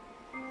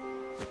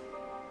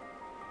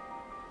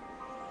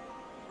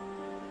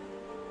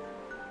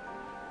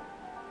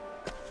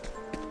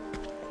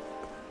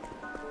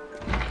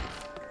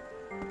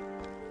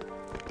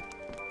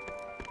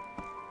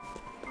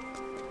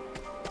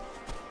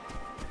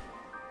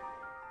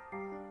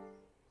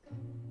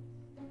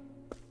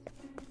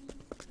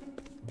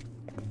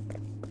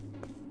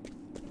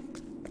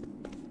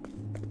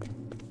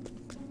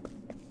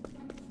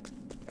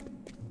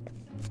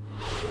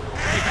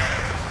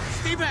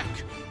 Stay back!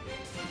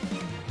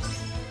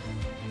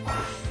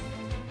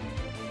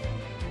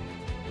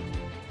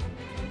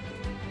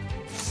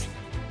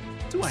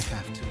 Do I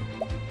have to?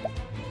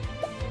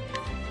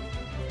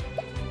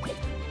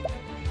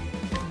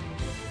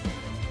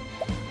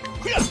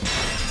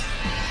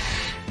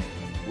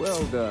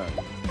 Well done.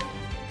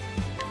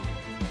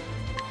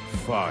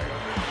 Fire.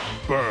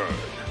 Burn.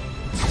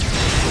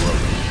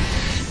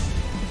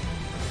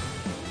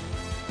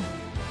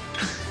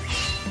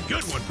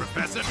 Good one,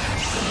 Professor!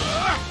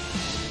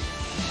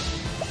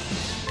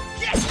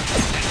 Yes!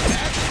 And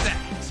that's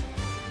that!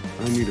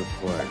 I need a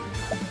plan.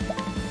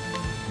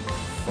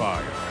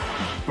 Fire.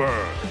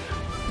 Burn.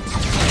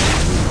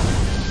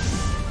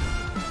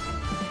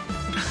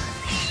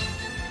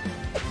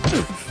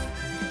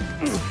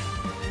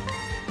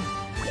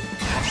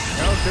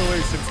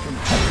 Calculations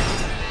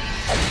complete.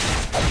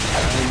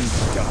 And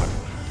done.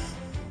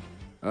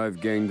 I've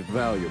gained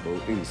valuable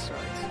insight.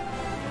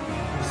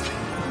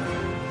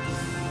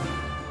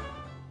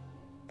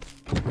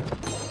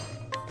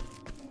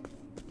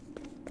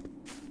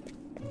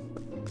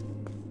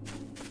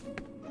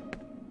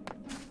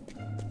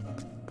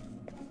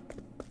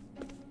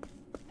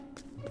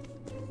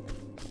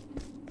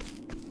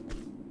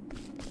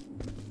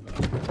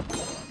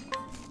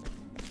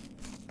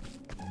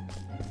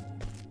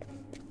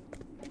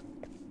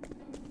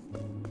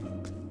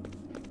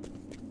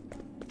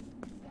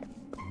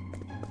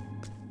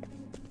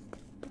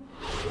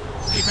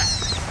 Stay back!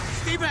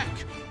 Stay back!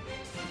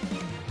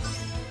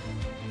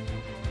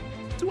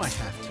 Do I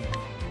have to?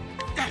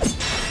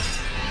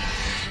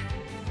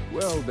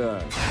 Well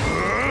done.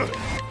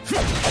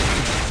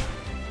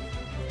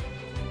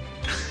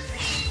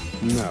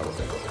 Now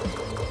then.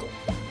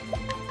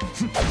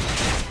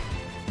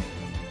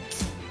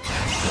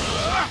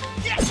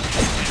 Yes!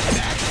 And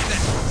that's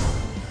that!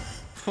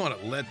 What a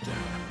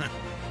letdown.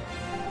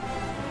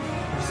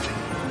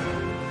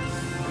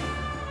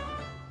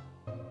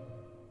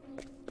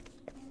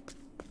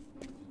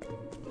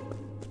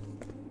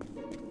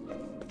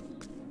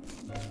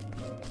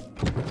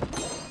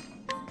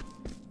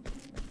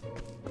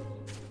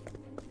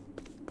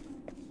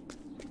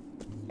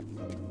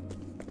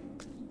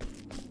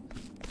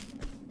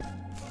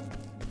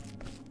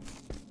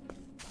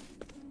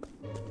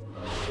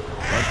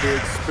 Let the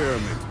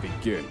experiment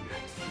begin.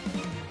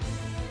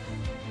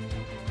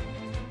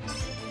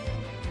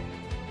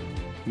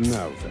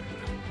 Now then.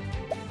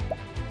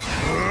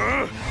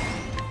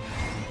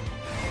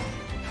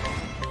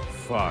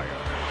 Fire.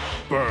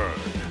 Burn.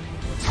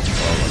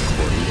 All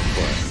according to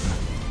plan.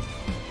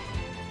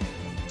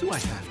 Do I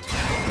have to?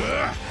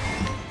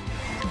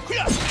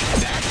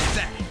 That's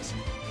that!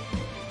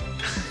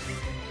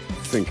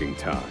 Thinking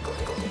time.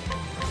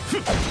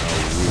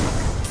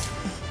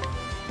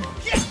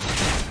 Yes!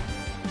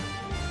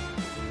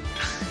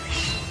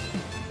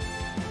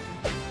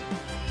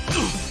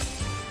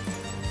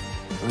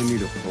 I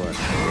need a plan.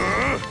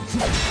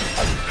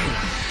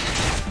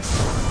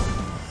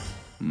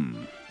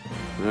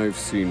 I've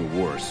seen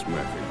worse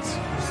methods.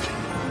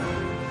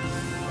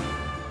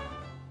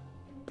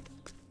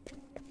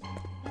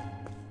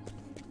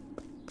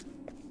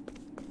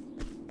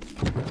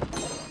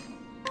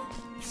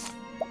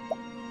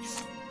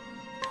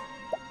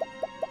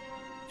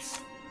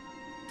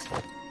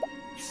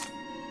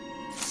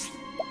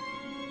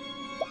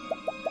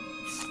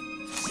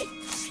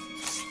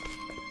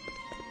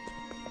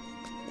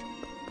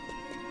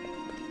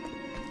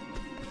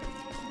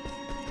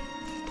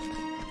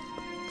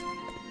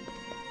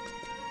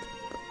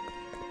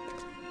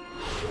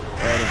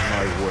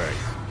 Way.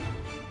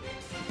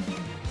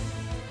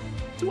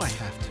 Do I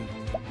have to?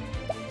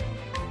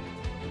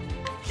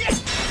 Yes!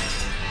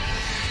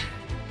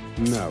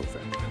 Now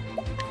then.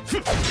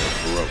 They're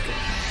broken.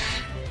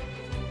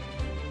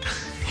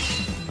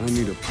 I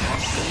need a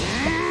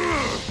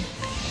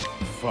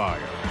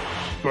fire.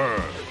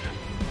 Burn.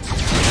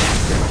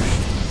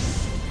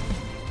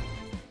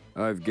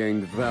 I've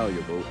gained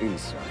valuable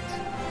insight.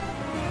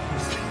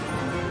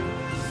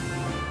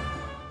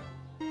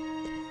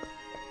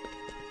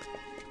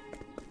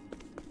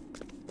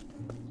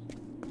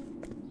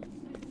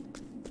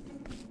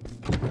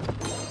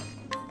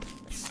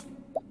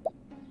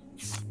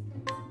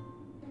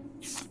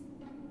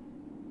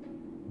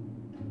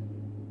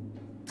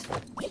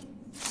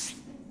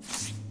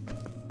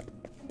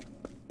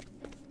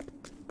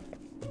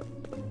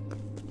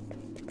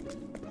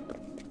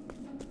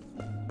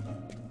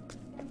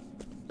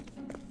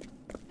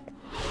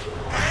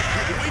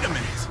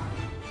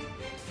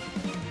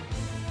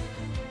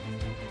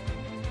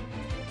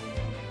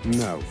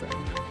 Now then,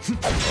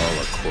 all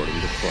according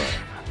to plan.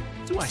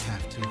 Do I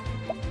have to?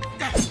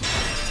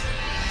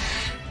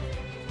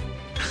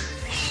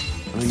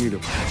 I need a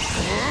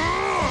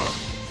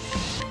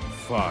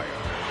fire,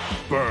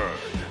 burn.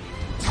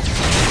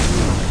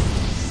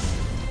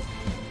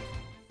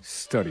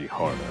 Study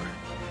harder.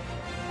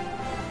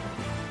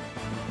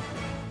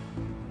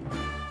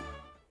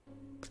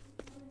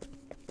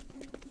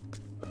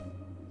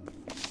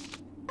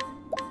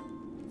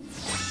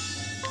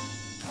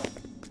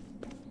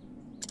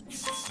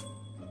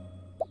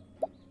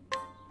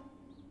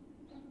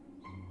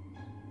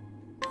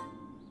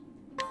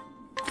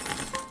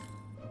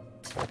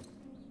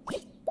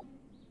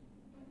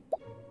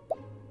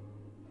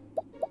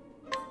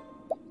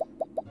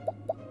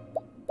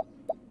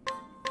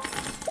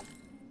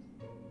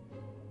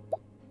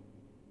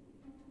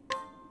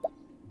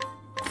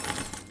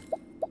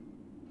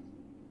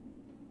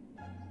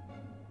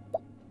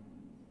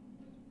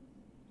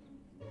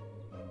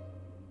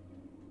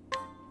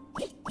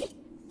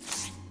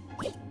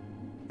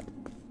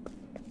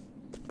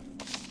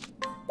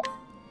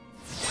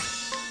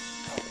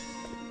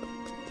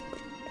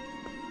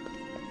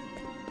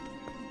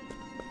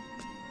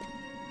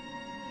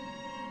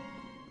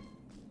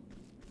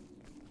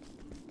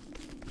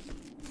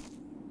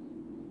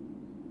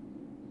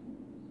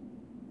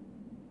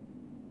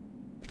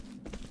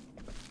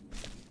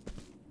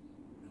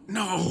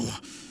 No!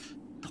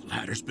 The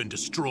ladder's been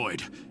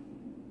destroyed.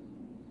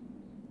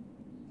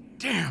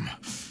 Damn!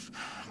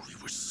 We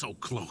were so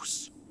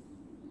close.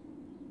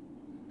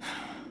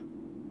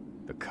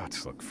 The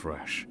cuts look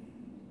fresh.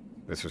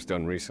 This was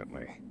done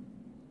recently.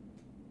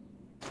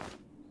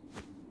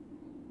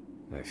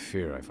 I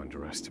fear I've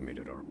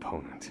underestimated our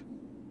opponent.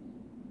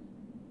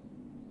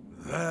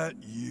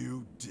 That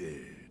you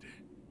did.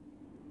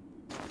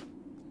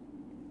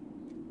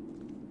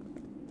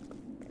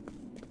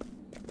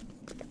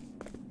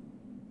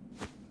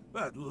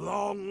 At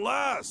long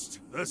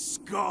last, the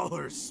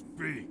scholar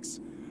speaks.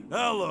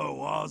 Hello,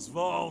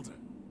 Osvald.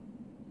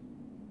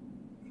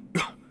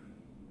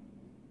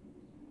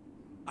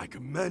 I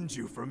commend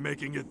you for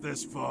making it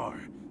this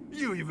far.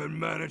 You even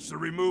managed to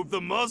remove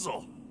the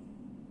muzzle.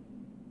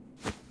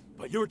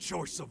 But your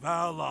choice of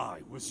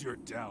ally was your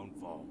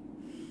downfall.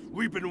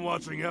 We've been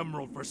watching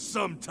Emerald for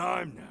some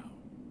time now.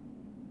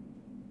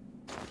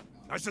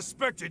 I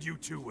suspected you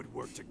two would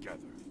work together.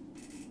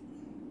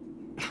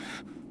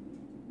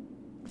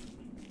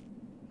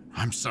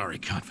 I'm sorry,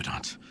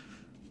 Confidant.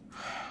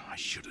 I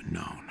should have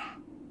known.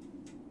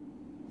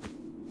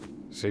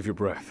 Save your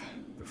breath.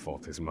 The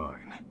fault is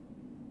mine.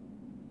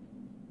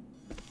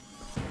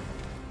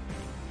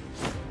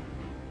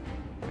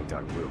 And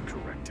I will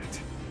correct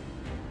it.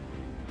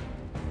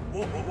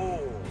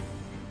 Whoa!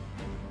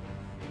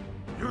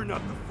 You're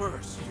not the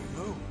first, you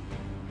know.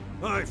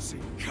 I've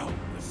seen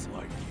countless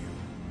like you.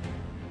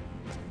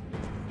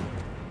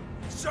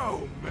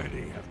 So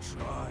many have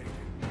tried,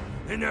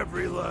 and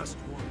every last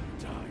one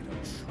died a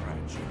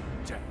tragic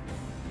death.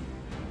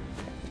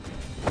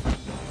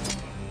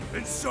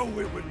 And so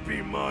it would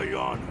be my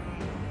honor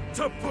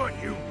to put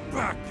you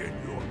back in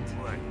your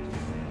place.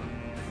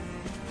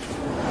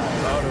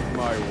 Out of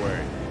my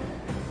way.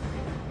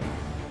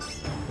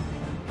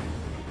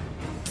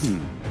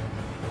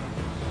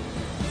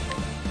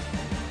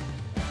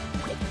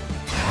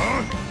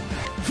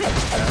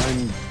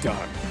 And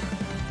done.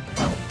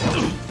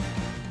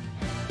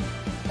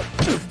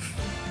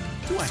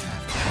 Do I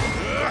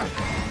have?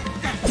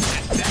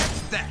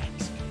 That's that.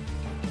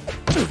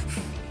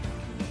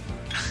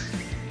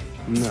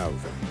 Now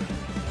then.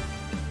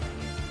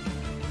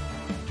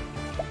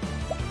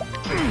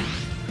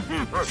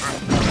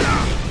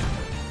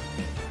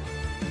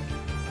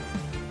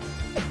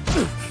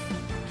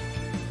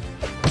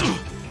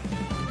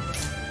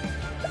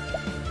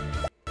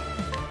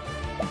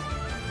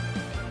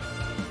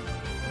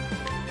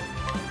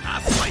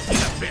 I'll slice you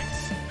to bits.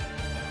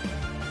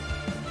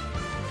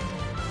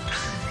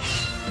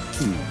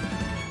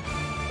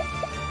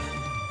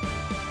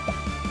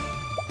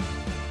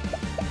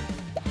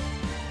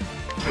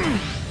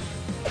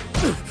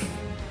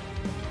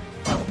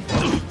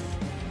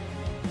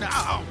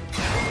 No!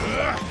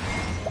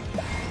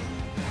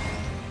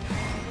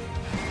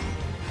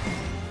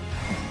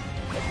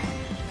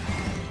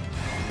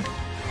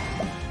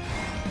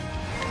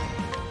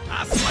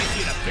 I'll slice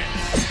you to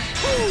bits.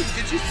 Ooh,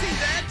 did you see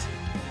that?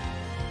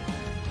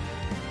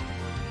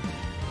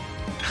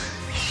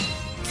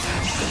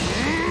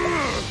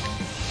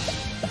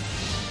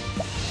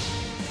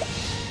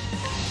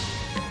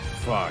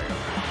 Fire.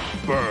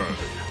 Burn.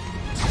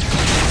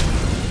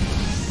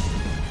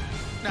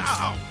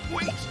 No,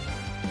 wait!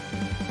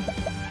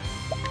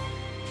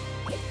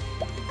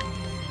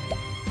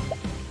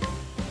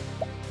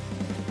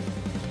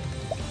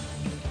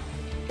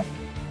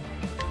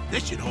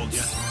 This should hold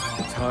you.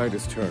 The tide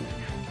is turning.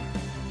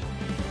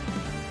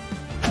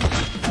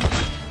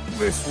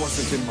 This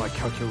wasn't in my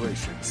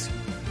calculations.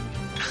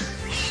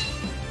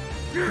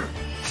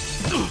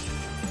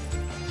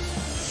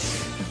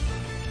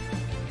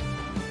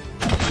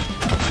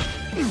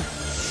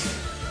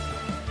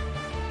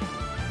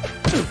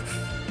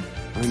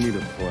 need a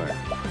plan.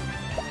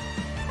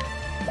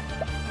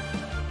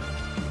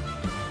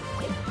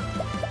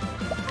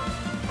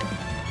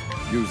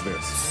 Use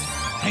this.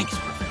 Thanks,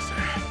 Professor.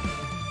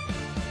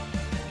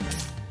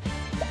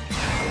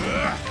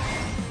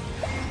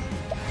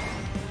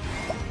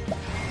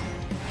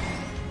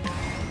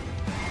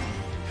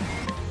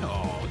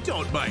 Oh,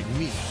 don't mind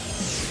me.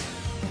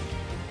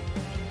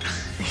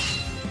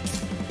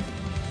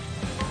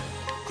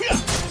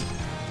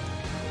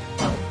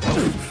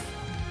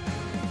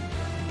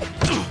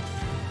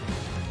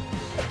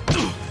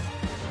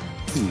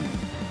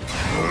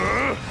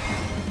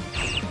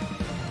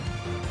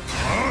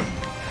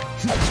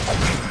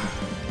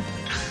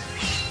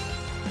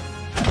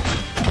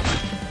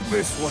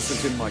 This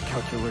wasn't in my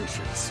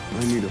calculations. I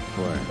need a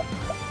plan.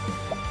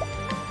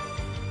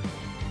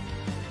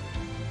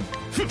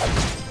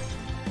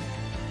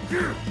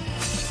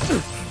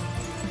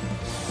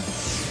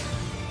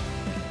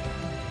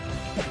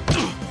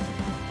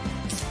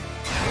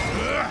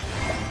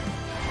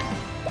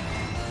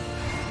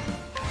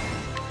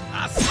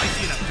 I'll slice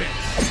you in a bit.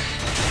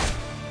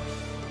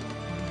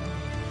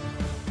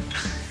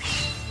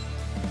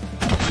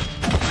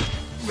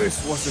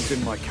 This wasn't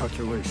in my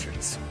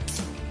calculations.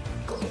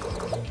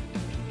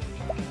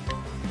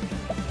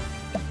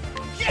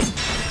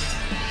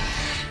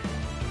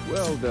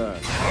 Well done.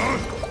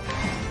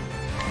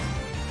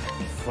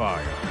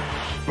 Fire.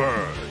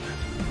 Burn.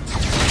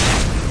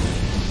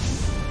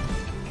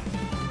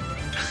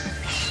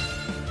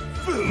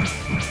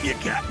 You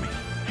got me.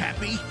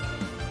 Happy?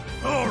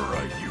 All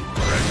right, you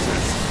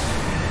princess.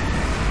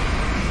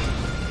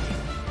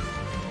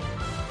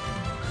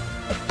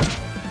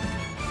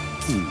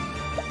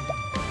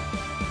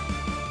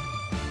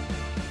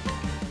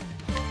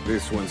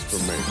 This one's for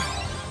me.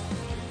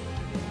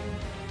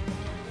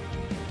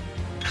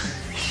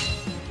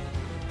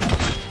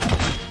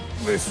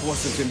 This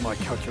wasn't in my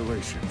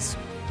calculations.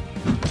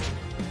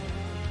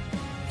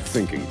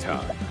 Thinking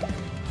time.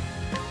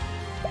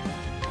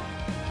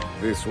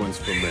 This one's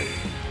for me.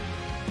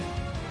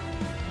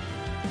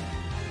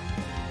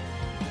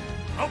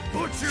 I'll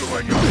put you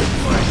in your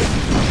place.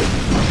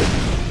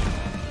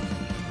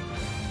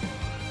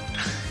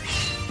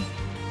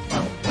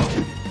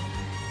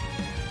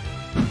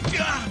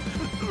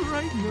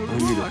 Right in the I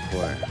need a rock.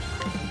 plan.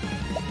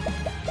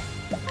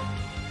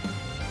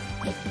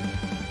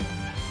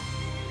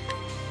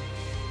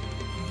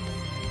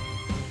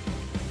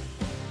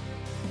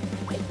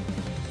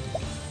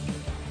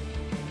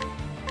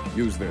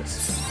 Use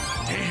this.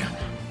 Damn.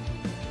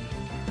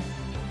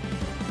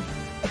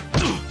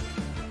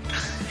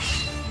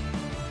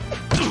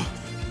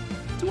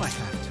 Do I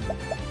have to?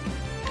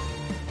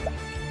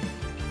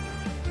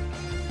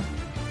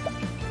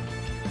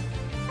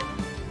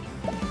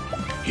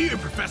 Here,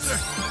 Professor.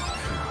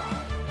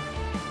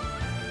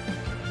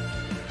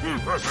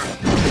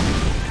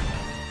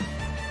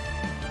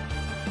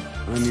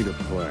 I need a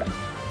plan.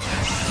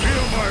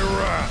 Feel my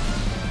wrath.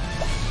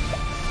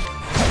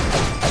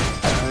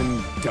 I'm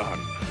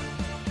done.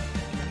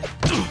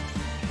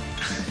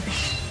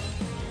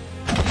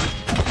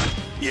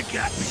 You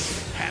got me.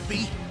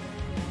 Happy?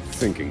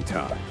 Thinking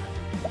time.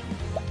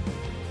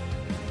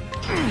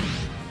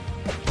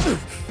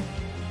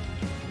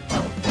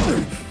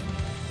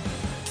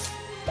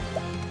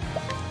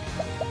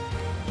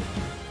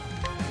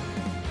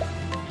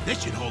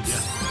 This should hold you.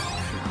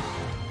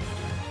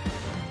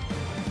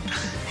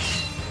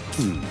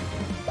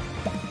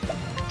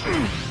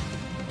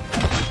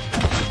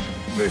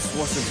 This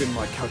wasn't in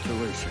my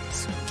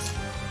calculations.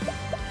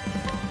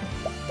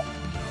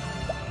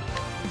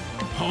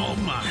 Oh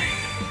my.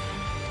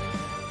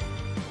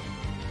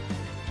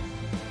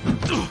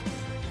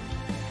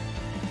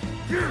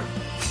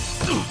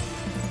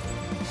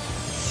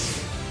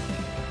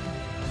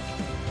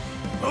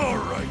 All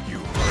right, you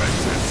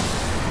princess.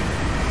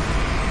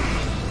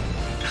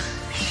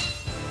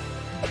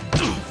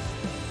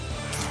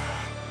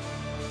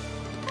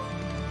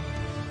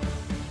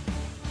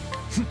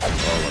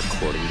 All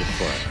according to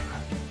plan.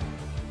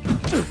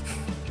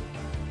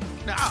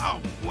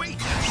 No, wait.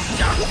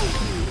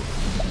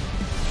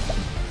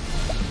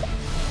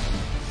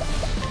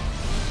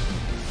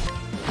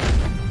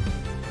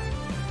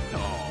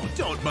 Oh,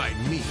 don't mind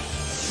me.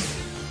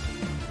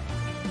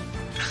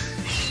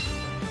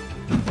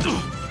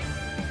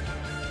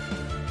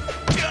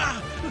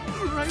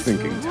 Right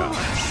Thinking time.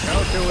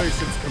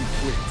 Calculations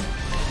complete.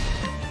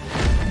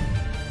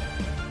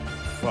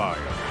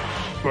 Fire.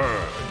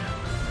 Burn.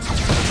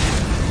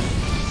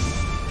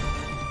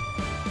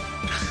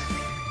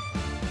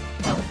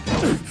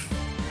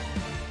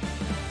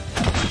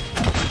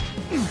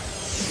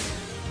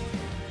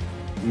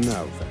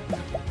 Now then.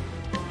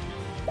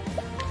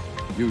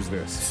 Use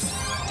this.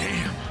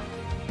 Damn.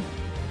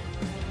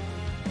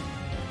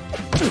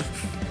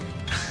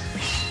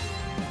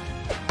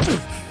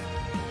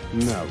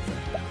 Now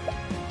then.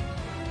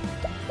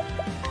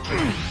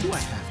 Do I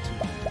have to?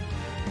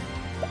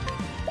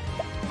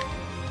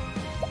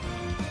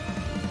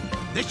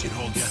 This should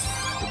hold you.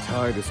 The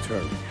tide is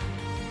turning.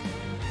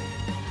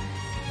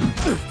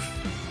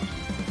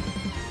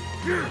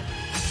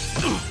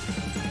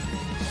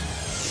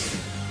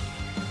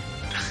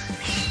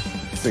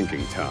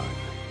 Thinking time.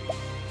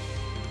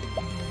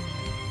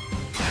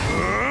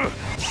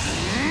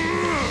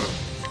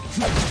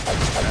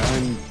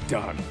 And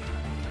done.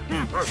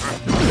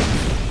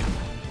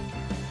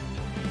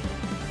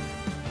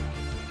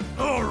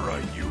 All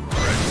right, you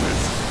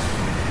wretches.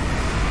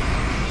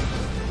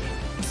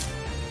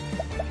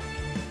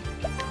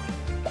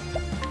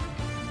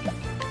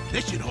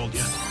 This should hold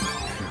you.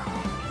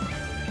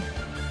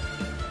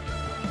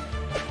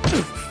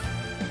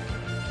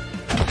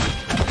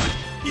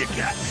 You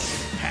got me.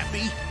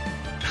 Happy?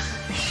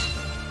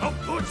 I'll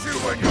put you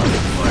in your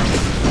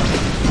place.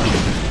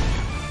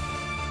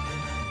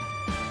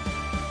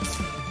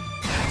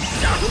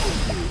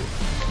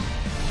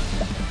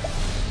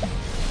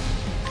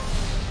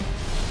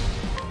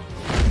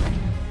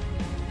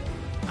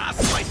 I'll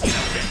slice you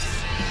to bits.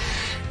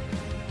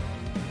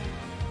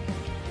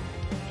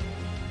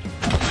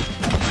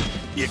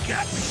 You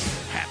got me.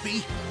 Happy?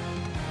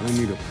 I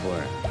need a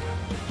plan.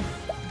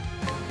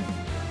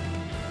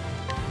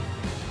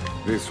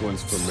 This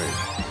one's for me.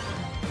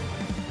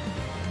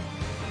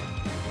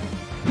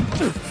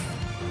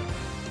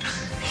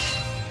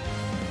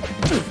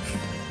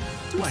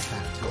 Do I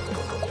have to?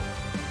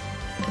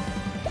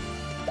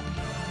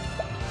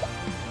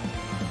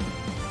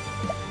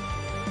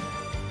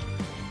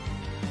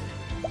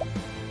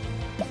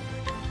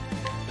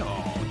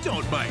 Oh,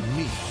 don't mind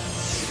me.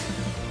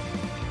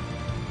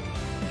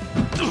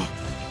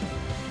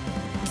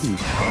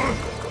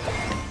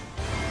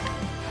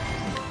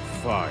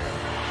 Fire.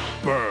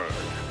 Burn.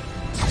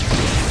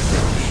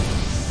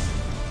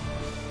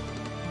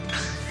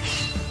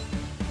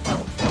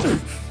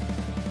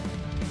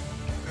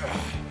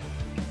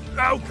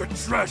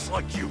 Alcatraz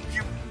like you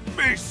give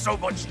me so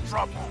much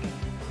trouble.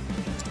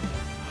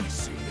 I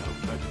see now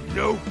that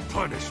no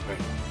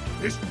punishment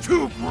is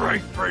too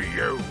great for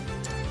you.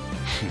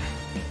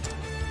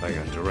 I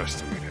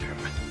underestimated him.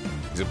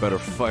 He's a better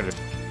fighter.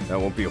 That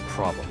won't be a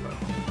problem, though.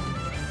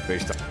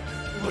 Based on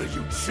What are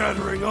you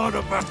chattering on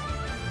about?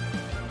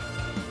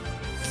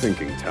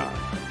 thinking time.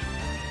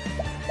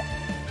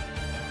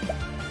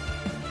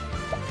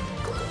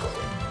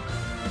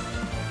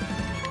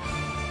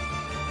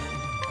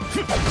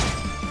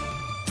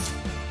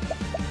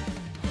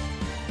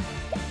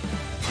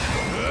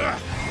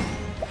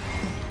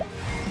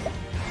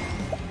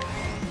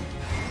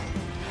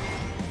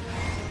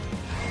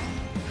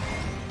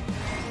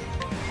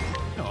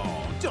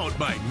 Oh, don't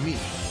mind me.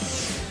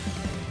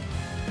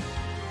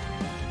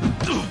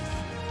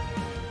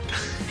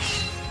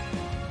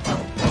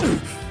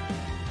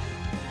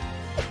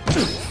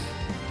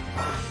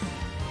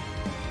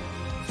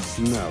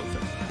 Now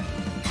then.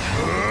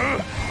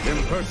 In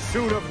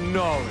pursuit of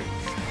knowledge.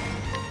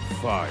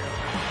 Fire.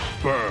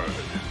 Burn.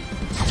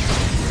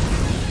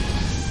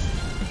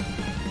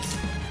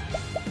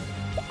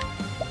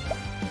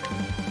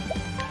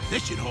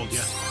 This should hold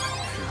you.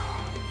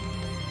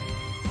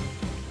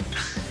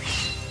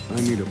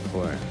 I need a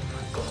plan.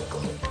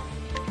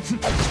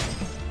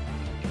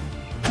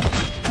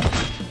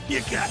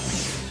 You got me.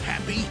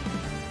 Happy?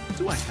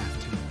 Do I have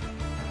to?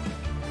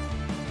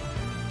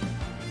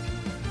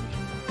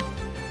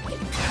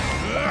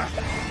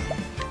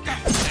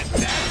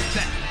 That's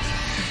that.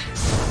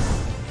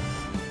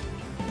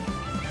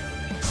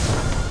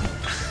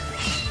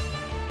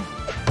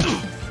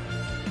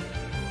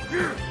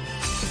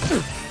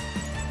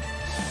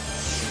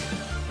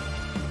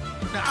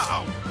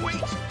 Now,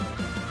 wait.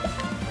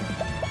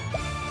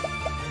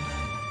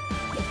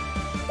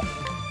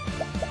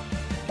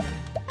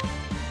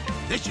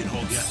 This should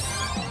hold you.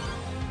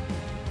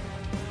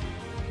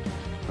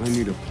 I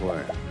need a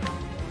plan.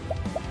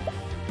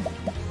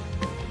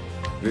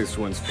 This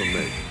one's for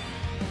me.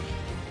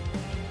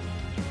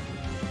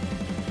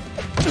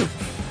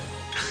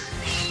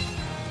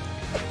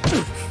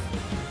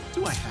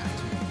 Do I have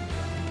to?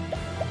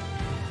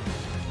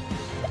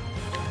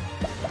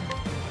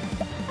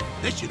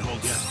 This should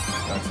hold you.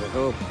 That's a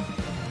hope.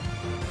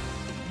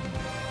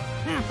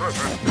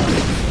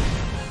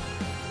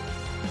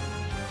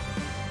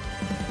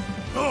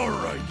 All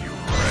right, you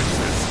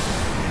wretches.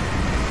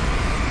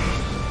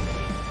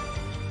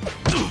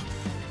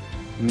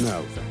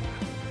 Now then.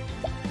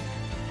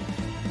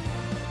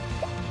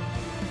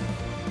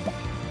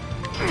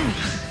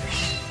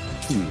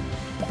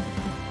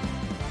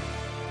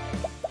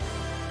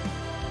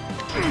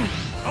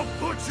 I'll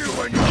put you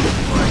in your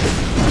place.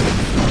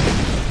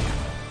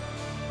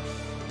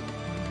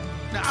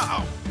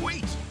 Now,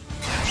 wait.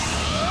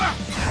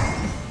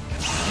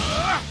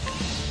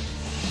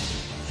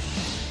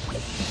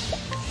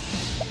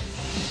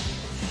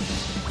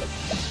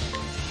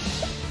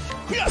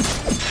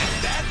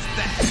 That's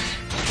that.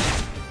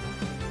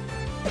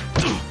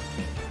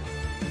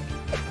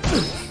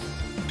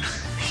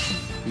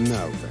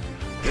 Now then.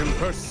 In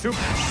pursuit, I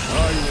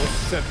will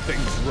set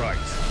things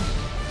right.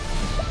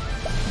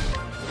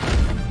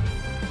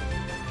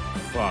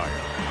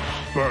 Fire.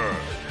 Burn.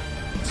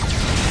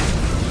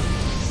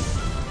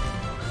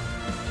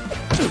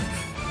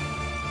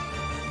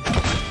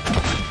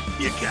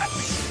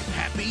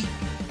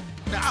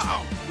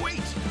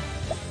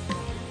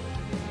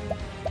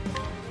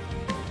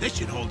 This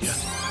should hold you.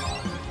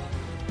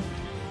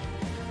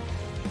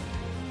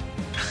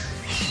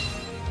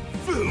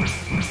 Food!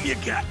 You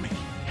got me.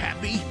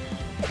 Happy?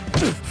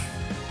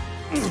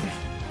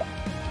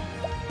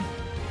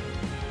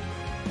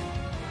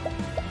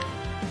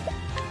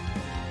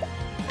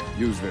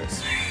 Use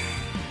this.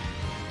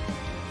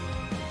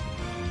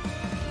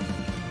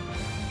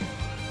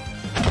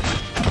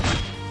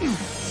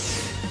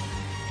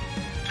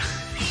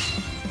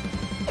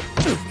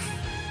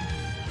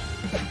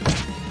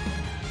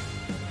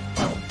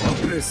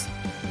 This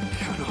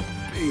cannot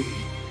be.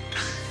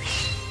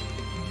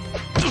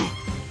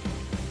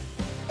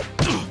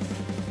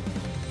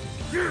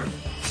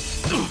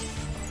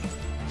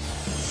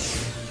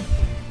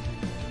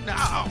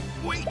 Now,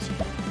 wait!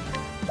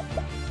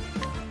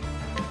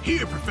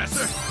 Here,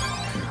 Professor!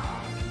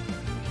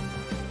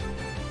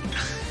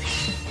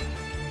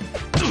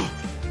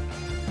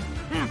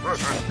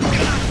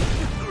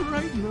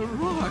 Right in the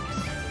rocks.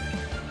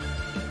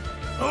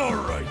 All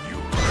right, you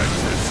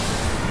wretches.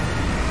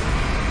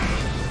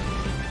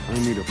 I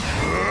need a...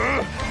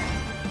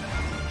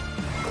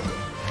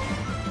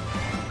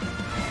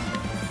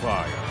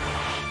 Fire.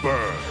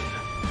 Burn.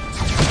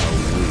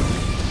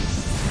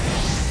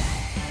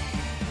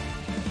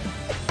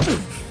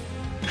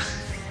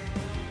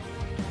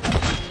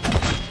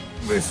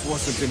 This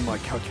wasn't in my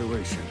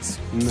calculations.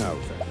 Now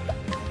then.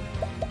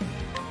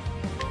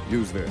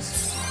 Use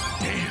this.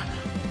 Damn!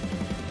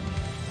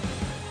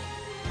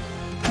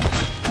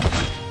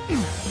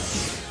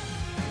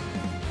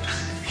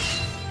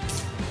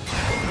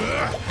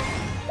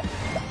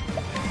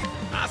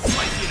 I'll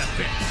slice you in a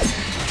bit.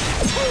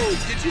 Ooh,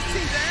 did you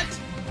see that?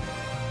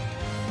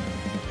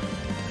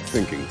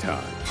 Thinking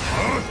time.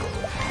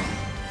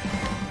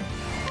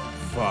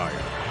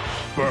 Fire.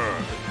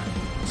 Burn.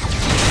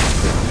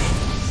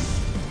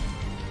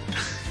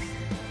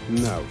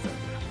 Now then.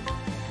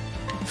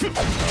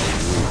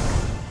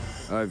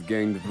 I've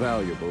gained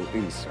valuable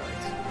insight.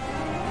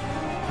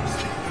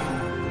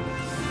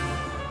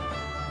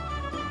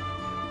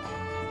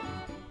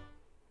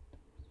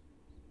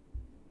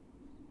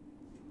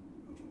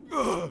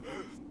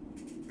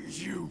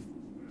 You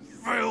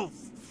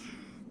filth!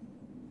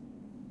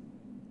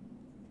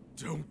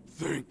 Don't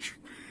think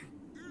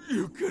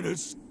you can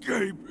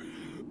escape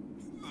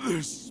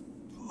this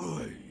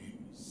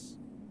place.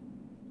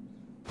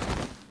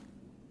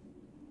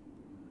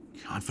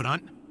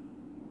 Confidant?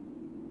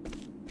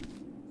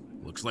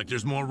 Looks like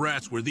there's more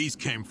rats where these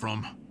came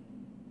from.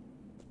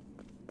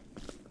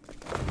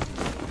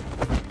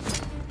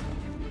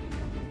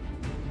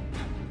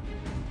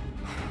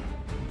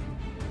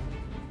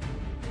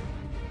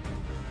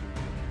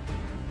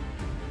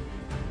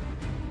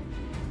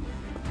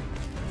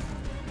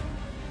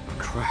 A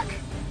crack.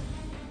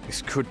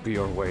 This could be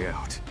our way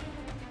out.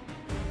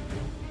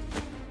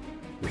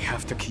 We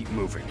have to keep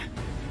moving.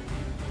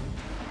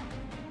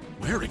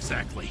 Where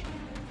exactly?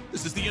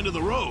 This is the end of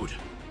the road.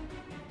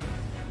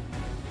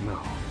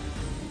 No.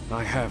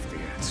 I have the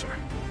answer.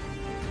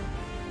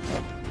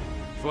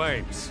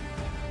 Flames,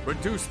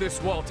 reduce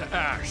this wall to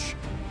ash.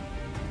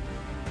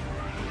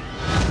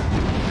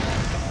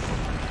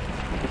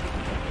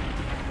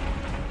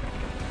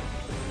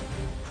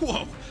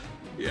 Whoa!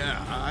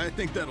 Yeah, I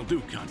think that'll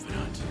do,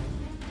 Confidant.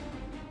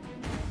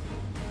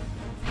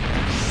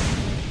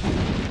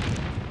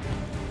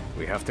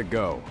 We have to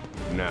go.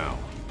 Now.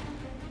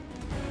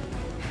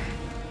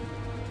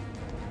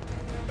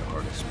 The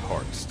hardest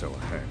part's still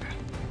ahead.